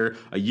year,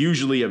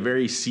 usually a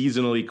very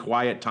seasonally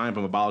quiet time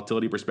from a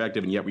volatility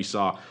perspective, and yet we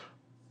saw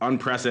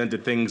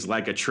unprecedented things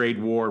like a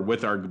trade war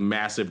with our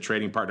massive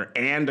trading partner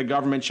and a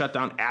government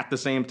shutdown at the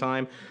same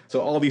time.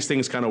 So all these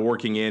things kind of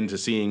working into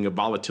seeing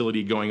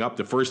volatility going up.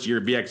 The first year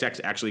VXX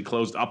actually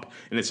closed up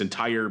in its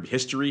entire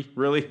history,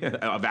 really,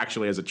 of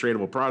actually as a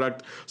tradable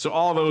product. So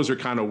all those are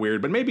kind of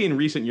weird, but maybe in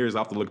recent years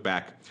I'll have to look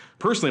back.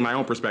 Personally, my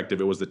own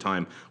perspective, it was the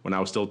time when I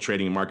was still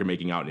trading and market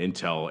making out in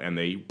Intel, and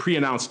they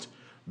pre-announced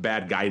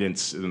bad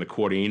guidance in the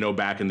quarter.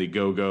 Back in the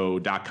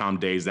go-go.com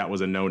days, that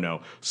was a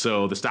no-no.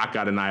 So the stock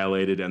got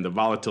annihilated, and the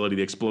volatility,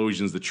 the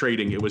explosions, the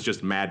trading, it was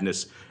just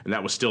madness. And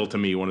that was still, to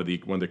me, one of the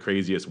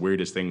craziest,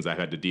 weirdest things I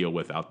had to deal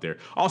with out there.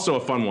 Also a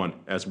fun one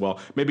as well.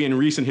 Maybe in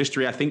recent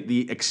history, I think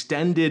the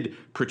extended,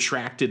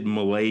 protracted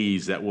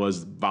malaise that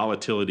was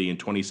volatility in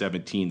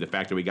 2017, the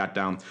fact that we got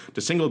down to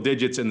single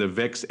digits in the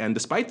VIX, and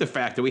despite the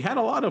fact that we had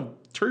a lot of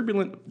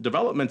turbulent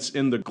developments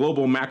in the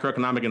global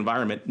macroeconomic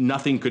environment,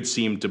 nothing could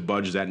seem to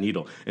budge that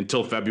needle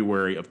until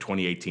February of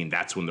 2018.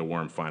 That's when the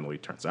worm finally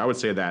turned. So I would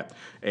say that.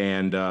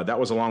 And that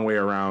was a long way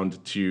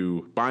around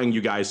to buying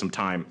you guys some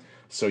time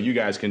so you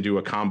guys can do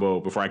a combo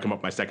before I come up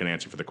with my second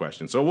answer for the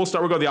question. So we'll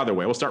go the other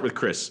way. We'll start with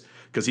Chris,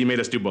 because he made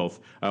us do both.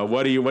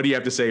 What do you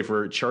have to say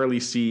for Charlie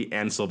C.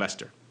 and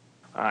Sylvester?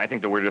 I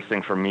think the weirdest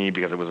thing for me,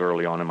 because it was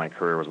early on in my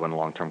career, was when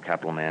long-term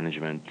capital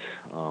management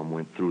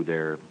went through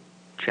their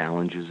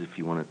challenges, if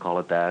you want to call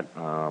it that,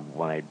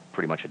 when I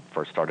pretty much had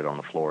first started on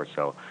the floor.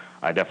 So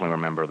I definitely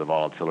remember the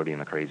volatility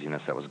and the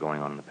craziness that was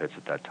going on in the pits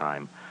at that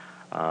time.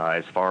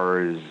 As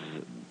far as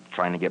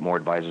trying to get more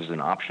advisors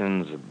in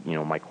options,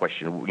 my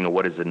question,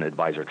 what is an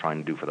advisor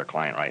trying to do for their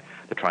client, right?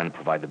 They're trying to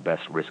provide the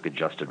best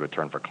risk-adjusted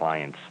return for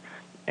clients,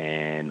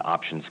 and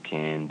options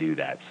can do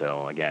that.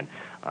 So again,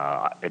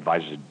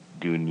 advisors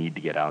do need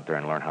to get out there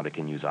and learn how they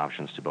can use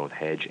options to both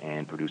hedge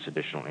and produce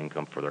additional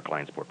income for their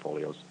clients'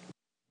 portfolios.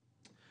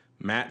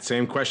 Matt,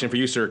 same question for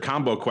you, sir.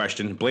 Combo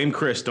question. Blame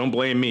Chris. Don't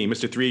blame me,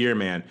 Mr. 3-year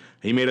man.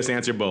 He made us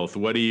answer both.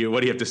 What do you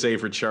have to say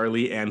for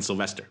Charlie and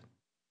Sylvester?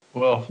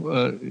 Well,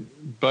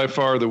 by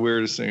far the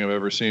weirdest thing I've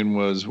ever seen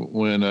was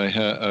when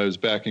I was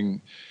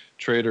backing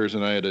traders,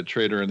 and I had a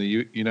trader in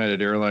the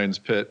United Airlines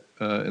pit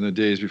in the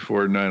days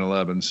before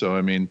 9/11. So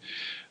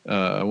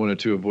I wanted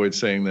to avoid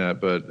saying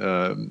that, but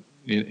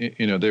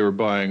they were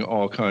buying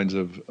all kinds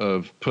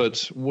of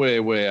puts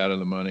way out of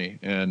the money.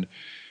 And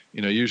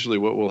usually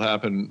what will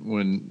happen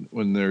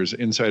when there's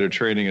insider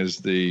trading is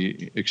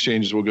the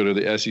exchanges will go to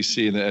the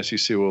SEC, and the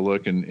SEC will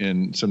look,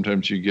 and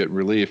sometimes you get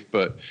relief.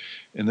 But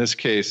in this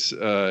case, there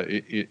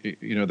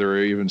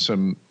are even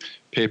some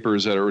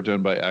papers that were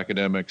done by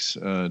academics.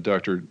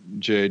 Dr.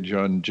 J.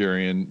 John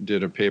Jerian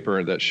did a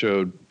paper that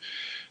showed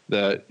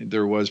that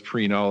there was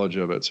pre-knowledge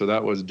of it. So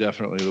that was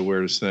definitely the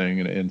weirdest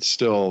thing, and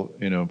still,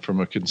 from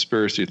a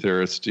conspiracy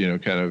theorist,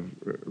 kind of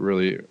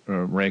really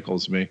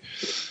rankles me.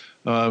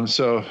 And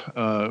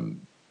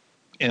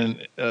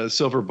a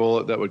silver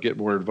bullet that would get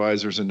more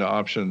advisors into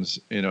options,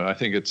 I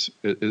think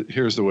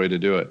here's the way to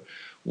do it.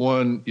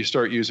 One, you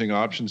start using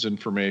options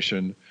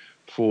information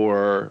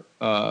for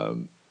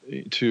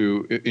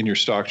in your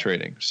stock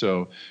trading.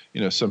 So,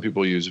 some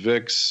people use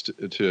VIX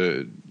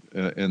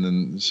and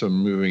then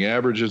some moving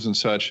averages and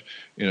such.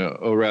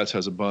 ORATS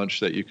has a bunch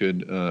that you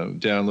could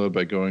download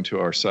by going to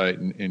our site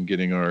and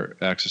getting our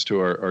access to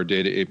our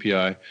data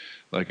API.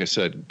 Like I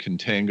said,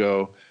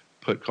 contango,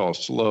 put call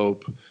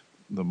slope,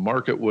 the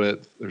market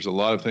width. There's a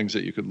lot of things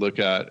that you could look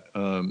at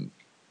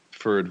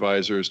for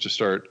advisors to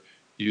start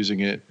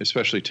using it,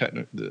 especially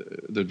the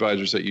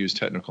advisors that use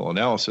technical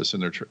analysis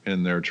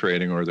in their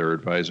trading or their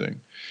advising.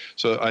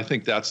 So I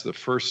think that's the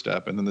first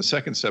step. And then the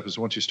second step is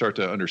once you start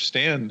to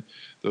understand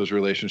those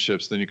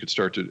relationships, then you could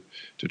start to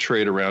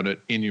trade around it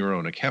in your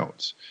own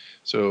accounts.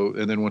 So,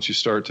 and then once you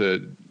start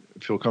to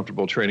feel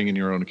comfortable trading in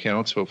your own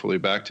accounts, hopefully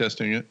back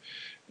testing it,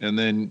 and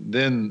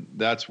then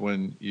that's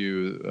when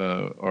you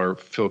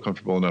feel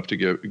comfortable enough to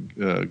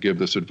give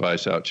this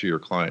advice out to your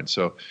clients.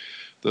 So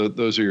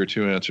those are your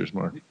two answers,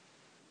 Mark.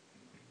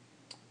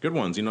 Good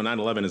ones.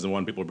 9/11 is the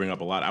one people bring up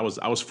a lot. I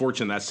was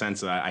fortunate in that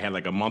sense that I had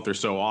like a month or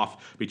so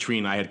off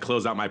between I had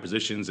closed out my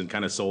positions and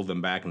kind of sold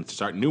them back and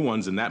start new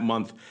ones. And that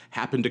month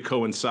happened to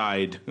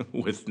coincide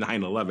with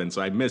 9/11.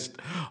 So I missed,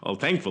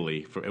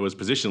 thankfully, it was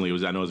positionally,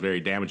 I know it was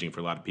very damaging for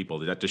a lot of people.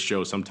 That just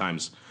shows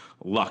sometimes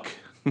luck.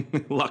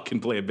 Luck can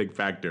play a big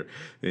factor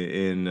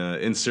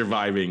in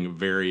surviving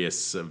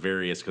various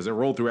because it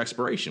rolled through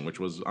expiration, which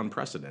was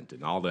unprecedented.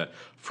 And all the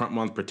front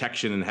month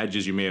protection and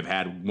hedges you may have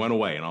had went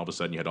away, and all of a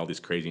sudden you had all these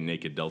crazy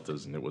naked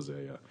deltas, and it was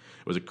a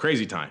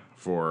crazy time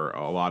for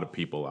a lot of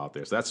people out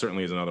there. So that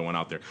certainly is another one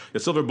out there. The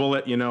silver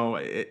bullet,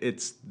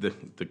 it's the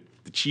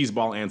cheese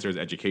ball answer is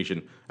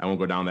education. I won't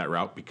go down that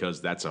route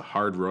because that's a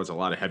hard road. It's a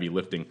lot of heavy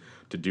lifting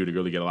to do to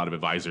really get a lot of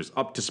advisors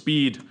up to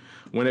speed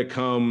when it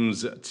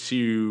comes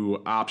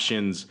to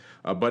options.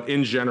 But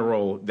in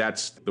general,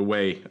 that's the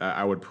way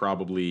I would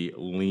probably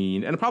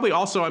lean. And probably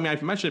also,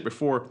 I've mentioned it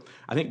before,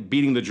 I think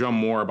beating the drum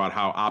more about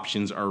how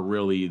options are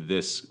really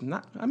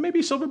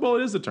maybe silver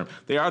bullet is the term.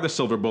 They are the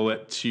silver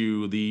bullet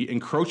to the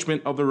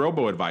encroachment of the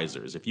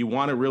robo-advisors. If you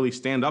want to really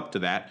stand up to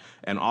that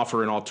and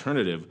offer an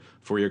alternative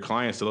for your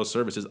clients to those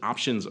services,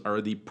 options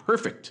are the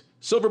perfect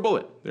silver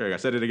bullet. There, I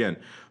said it again,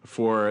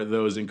 for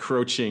those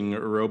encroaching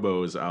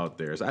robos out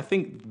there. So I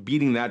think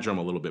beating that drum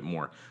a little bit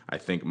more, I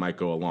think might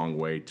go a long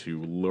way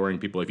to luring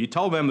people. If you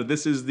tell them that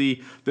this is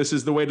the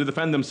way to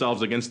defend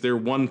themselves against their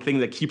one thing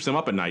that keeps them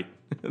up at night,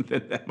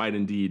 then that might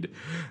indeed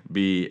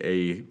be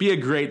a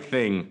great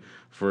thing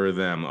for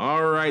them.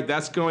 All right,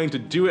 that's going to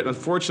do it.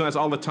 Unfortunately, that's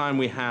all the time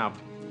we have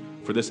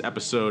for this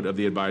episode of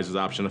The Advisor's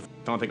Option. I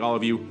want to thank all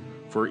of you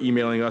for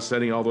emailing us,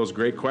 sending all those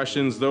great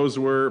questions. Those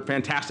were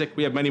fantastic.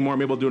 We have many more.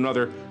 Maybe we'll do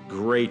another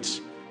great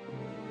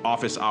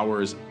office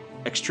hours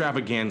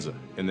extravaganza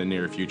in the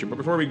near future. But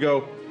before we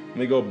go, let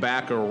me go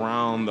back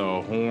around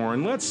the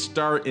horn. Let's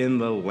start in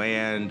the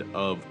land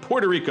of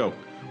Puerto Rico,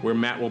 where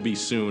Matt will be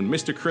soon.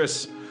 Mr.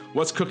 Chris,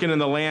 what's cooking in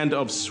the land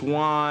of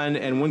Swan,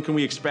 and when can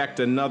we expect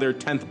another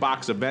 10th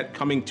box event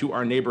coming to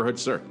our neighborhood,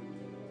 sir?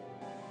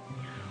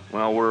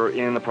 Well, we're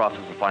in the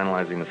process of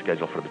finalizing the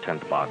schedule for the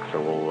 10th box,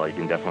 so you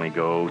can definitely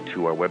go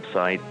to our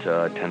website,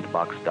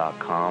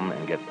 10thbox.com,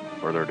 and get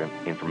further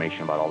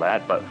information about all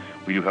that. But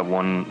we do have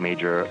one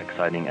major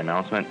exciting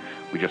announcement.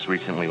 We just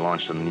recently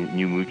launched a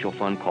new mutual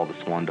fund called the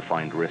Swan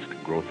Defined Risk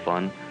Growth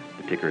Fund.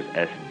 The ticker is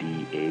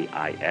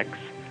SDAIX.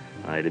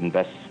 It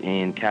invests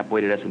in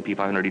cap-weighted S&P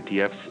 500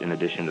 ETFs in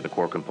addition to the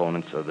core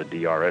components of the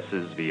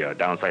DRSs via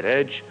downside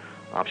hedge,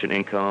 option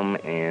income,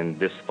 and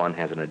this fund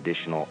has an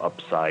additional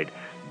upside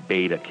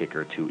beta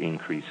kicker to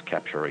increase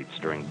capture rates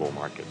during bull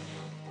markets.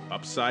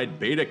 Upside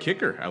beta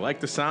kicker. I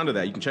like the sound of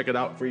that. You can check it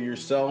out for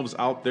yourselves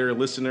out there,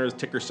 listeners.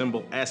 Ticker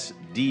symbol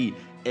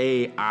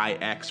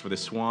SDAIX for the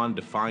Swan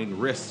Defined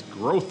Risk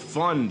Growth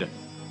Fund,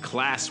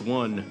 Class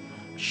 1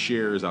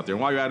 shares out there.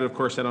 And while you're at it, of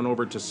course, head on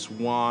over to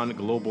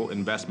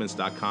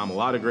swanglobalinvestments.com. A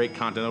lot of great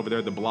content over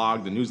there, the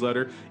blog, the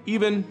newsletter,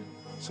 even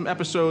some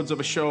episodes of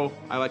a show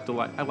I like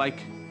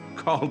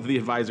called The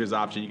Advisor's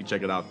Option. You can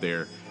check it out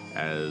there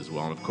as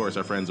well. And of course,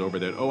 our friends over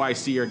there at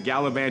OIC are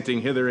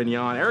gallivanting hither and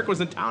yon. Eric was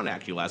in town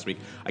actually last week.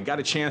 I got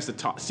a chance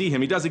to see him.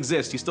 He does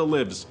exist. He still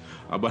lives.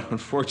 But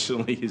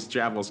unfortunately, his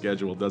travel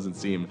schedule doesn't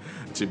seem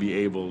to be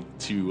able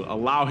to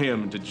allow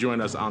him to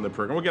join us on the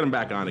program. We'll get him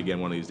back on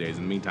again one of these days.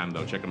 In the meantime,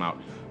 though, check him out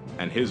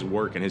and his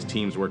work and his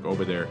team's work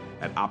over there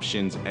at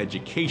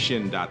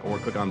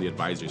optionseducation.org. Click on the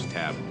advisors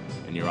tab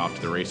and you're off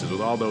to the races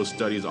with all those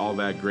studies, all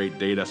that great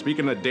data.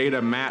 Speaking of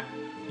data, Matt,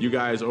 you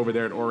guys over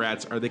there at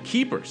ORATS are the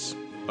keepers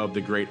of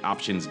the great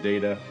options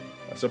data.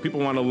 So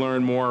people want to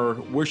learn more.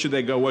 Where should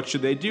they go? What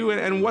should they do?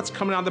 And what's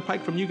coming down the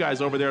pike from you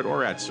guys over there at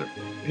ORATS, sir?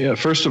 Yeah,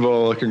 first of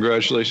all,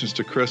 congratulations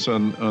to Chris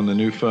on the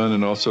new fund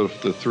and also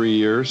the 3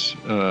 years.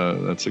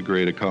 That's a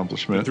great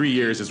accomplishment. The 3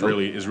 years is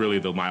really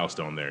the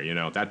milestone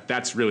there.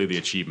 That's really the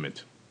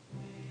achievement.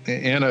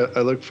 And I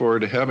look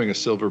forward to having a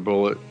silver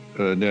bullet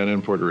down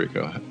in Puerto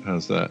Rico.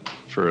 How's that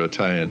for a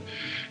tie-in?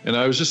 And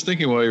I was just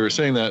thinking while you were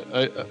saying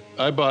that,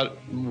 I bought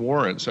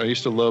warrants. I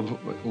used to love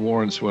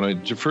warrants when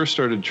I first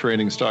started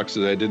trading stocks.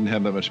 I didn't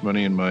have that much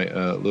money in my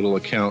little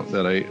account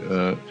that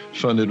I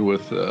funded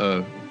with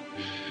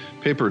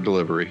paper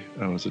delivery.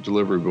 I was a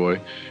delivery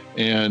boy,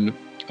 and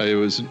I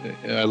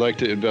like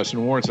to invest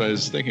in warrants. And I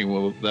was thinking,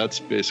 well, that's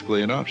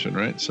basically an option,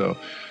 right? So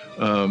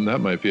that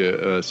might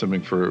be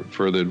something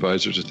for the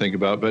advisors to think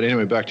about. But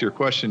anyway, back to your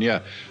question.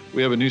 Yeah,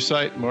 we have a new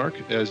site, Mark,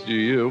 as do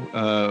you,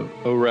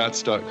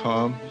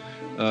 orats.com.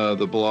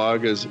 The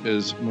blog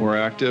is more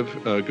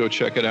active. Go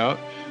check it out.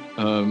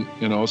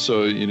 And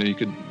also, you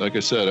could, like I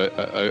said,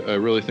 I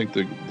really think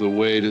the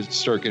way to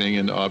start getting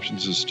into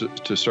options is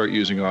to start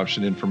using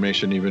option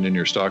information even in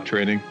your stock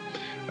trading.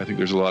 I think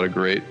there's a lot of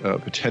great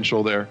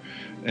potential there.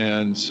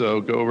 And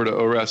so go over to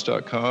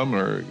orats.com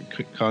or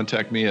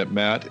contact me at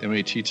Matt,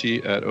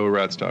 M-A-T-T, at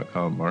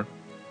orats.com, Mark.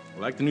 I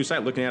like the new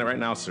site. Looking at it right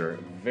now, sir.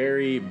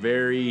 Very,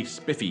 very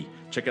spiffy.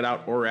 Check it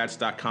out,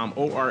 orats.com,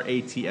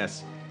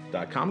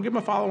 ORATS.com. Give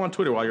them a follow on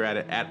Twitter while you're at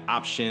it, at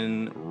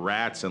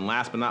OptionRats. And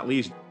last but not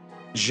least,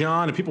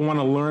 John, if people want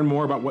to learn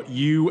more about what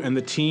you and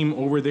the team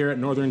over there at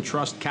Northern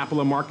Trust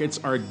Capital Markets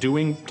are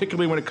doing,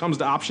 particularly when it comes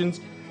to options,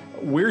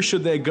 where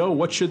should they go?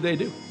 What should they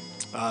do?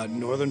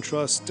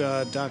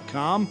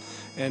 northerntrust.com,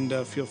 and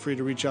feel free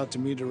to reach out to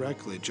me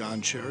directly, John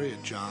Cherry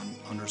at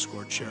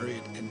John_Cherry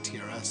at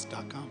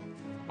ntrs.com.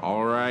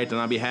 All right, and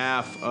on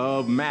behalf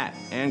of Matt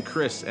and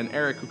Chris and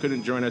Eric, who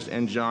couldn't join us,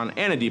 and John,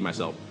 and indeed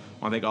myself,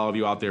 I want to thank all of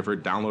you out there for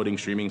downloading,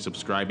 streaming,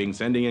 subscribing,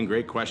 sending in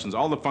great questions,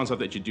 all the fun stuff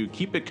that you do.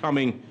 Keep it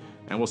coming,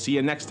 and we'll see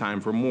you next time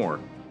for more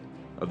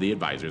of The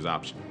Advisor's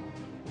Option.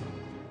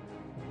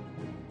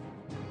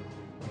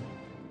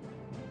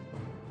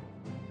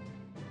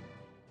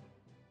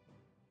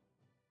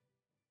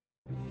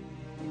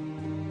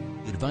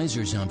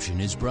 Advisor's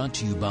Option is brought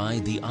to you by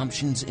the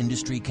Options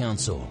Industry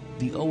Council.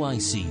 The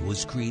OIC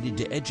was created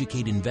to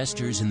educate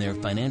investors and their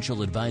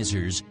financial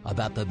advisors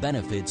about the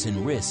benefits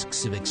and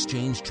risks of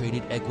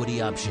exchange-traded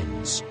equity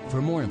options.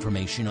 For more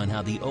information on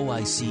how the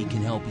OIC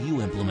can help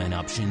you implement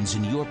options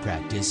in your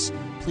practice,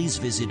 please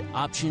visit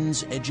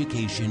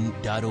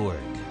optionseducation.org.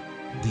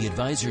 The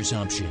Advisor's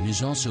Option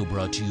is also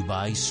brought to you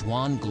by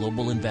Swan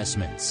Global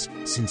Investments.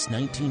 Since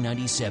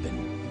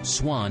 1997,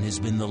 Swan has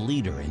been the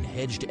leader in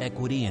hedged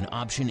equity and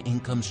option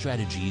income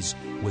strategies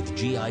with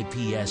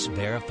GIPS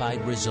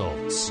verified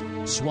results.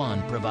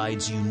 Swan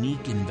provides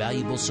unique and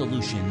valuable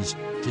solutions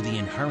to the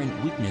inherent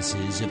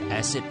weaknesses of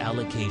asset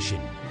allocation,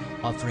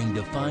 offering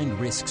defined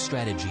risk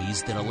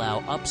strategies that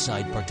allow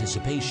upside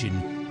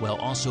participation while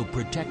also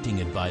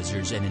protecting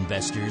advisors and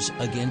investors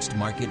against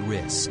market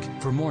risk.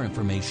 For more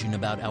information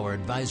about our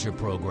advisor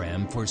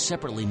program for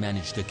separately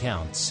managed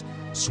accounts,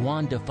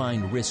 Swan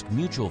Defined Risk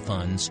Mutual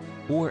Funds,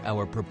 or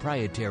our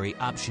proprietary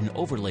option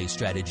overlay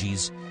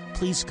strategies,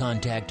 please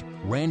contact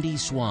Randy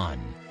Swan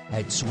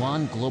at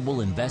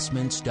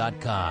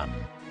swanglobalinvestments.com.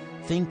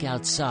 Think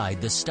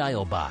outside the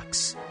style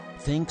box.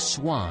 Think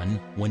Swan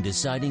when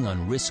deciding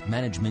on risk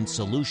management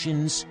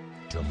solutions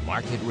to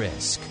market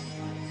risk.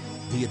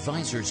 The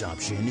Advisor's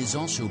Option is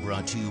also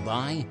brought to you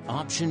by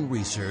Option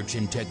Research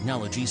and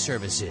Technology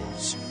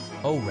Services.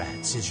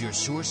 ORATS is your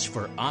source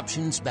for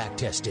options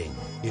backtesting.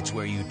 It's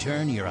where you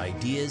turn your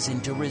ideas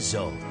into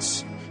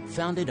results.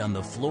 Founded on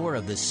the floor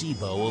of the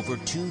SIBO over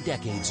 2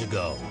 decades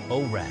ago,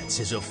 ORATS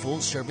is a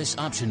full-service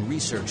option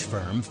research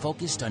firm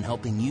focused on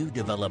helping you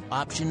develop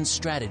options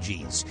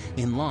strategies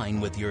in line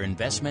with your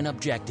investment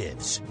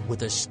objectives.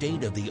 With a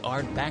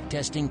state-of-the-art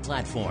backtesting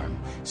platform,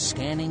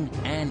 scanning,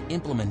 and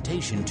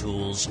implementation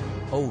tools,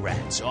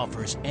 ORATS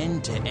offers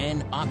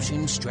end-to-end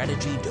option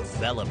strategy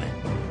development,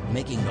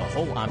 making the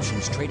whole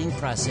options trading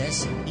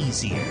process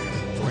easier.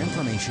 For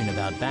information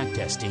about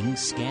backtesting,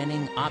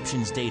 scanning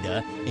options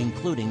data,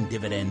 including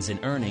dividends and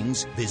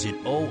earnings, visit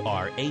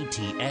ORATS.com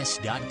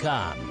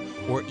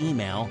or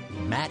email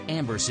Matt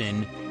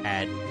Amberson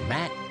at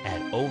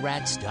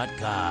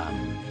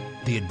matt@orats.com.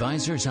 The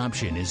Advisor's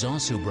Option is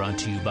also brought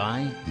to you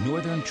by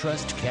Northern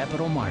Trust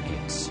Capital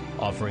Markets,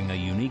 offering a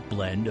unique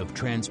blend of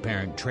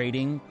transparent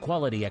trading,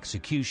 quality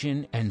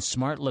execution, and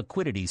smart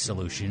liquidity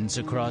solutions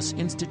across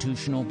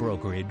institutional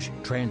brokerage,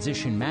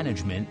 transition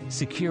management,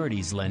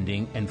 securities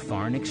lending, and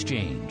foreign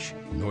exchange.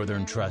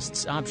 Northern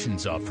Trust's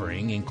options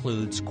offering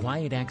includes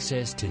quiet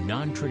access to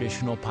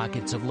non-traditional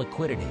pockets of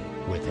liquidity,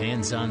 with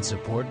hands-on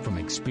support from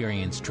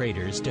experienced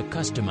traders to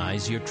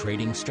customize your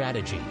trading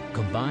strategy,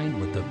 combined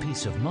with the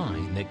peace of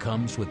mind that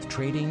comes with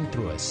trading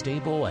through a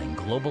stable and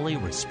globally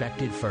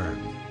respected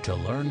firm. To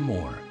learn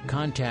more,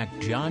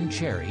 contact John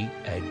Cherry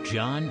at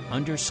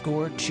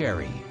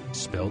John_Cherry,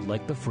 spelled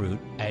like the fruit,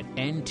 at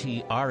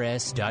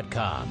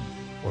ntrs.com,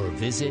 or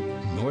visit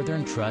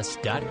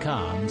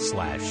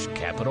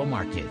northerntrust.com/capital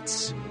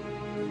markets.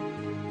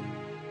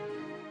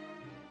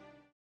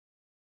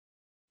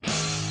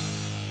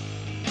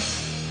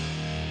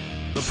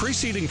 The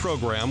preceding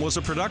program was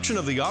a production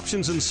of the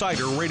Options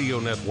Insider Radio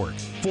Network.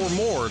 For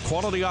more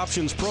quality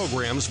options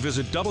programs,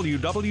 visit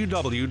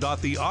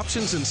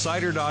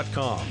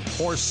www.theoptionsinsider.com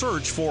or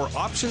search for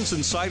Options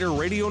Insider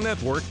Radio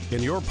Network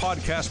in your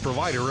podcast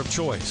provider of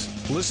choice.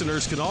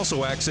 Listeners can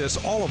also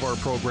access all of our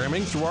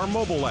programming through our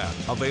mobile app,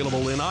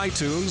 available in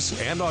iTunes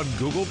and on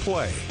Google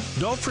Play.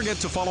 Don't forget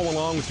to follow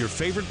along with your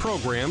favorite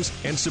programs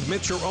and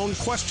submit your own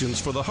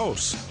questions for the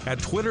hosts at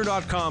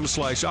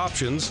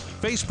twitter.com/options,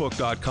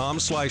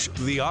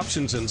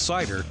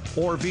 facebook.com/theoptionsinsider,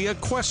 or via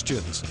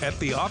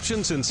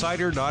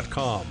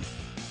questions@theoptionsinsider.com.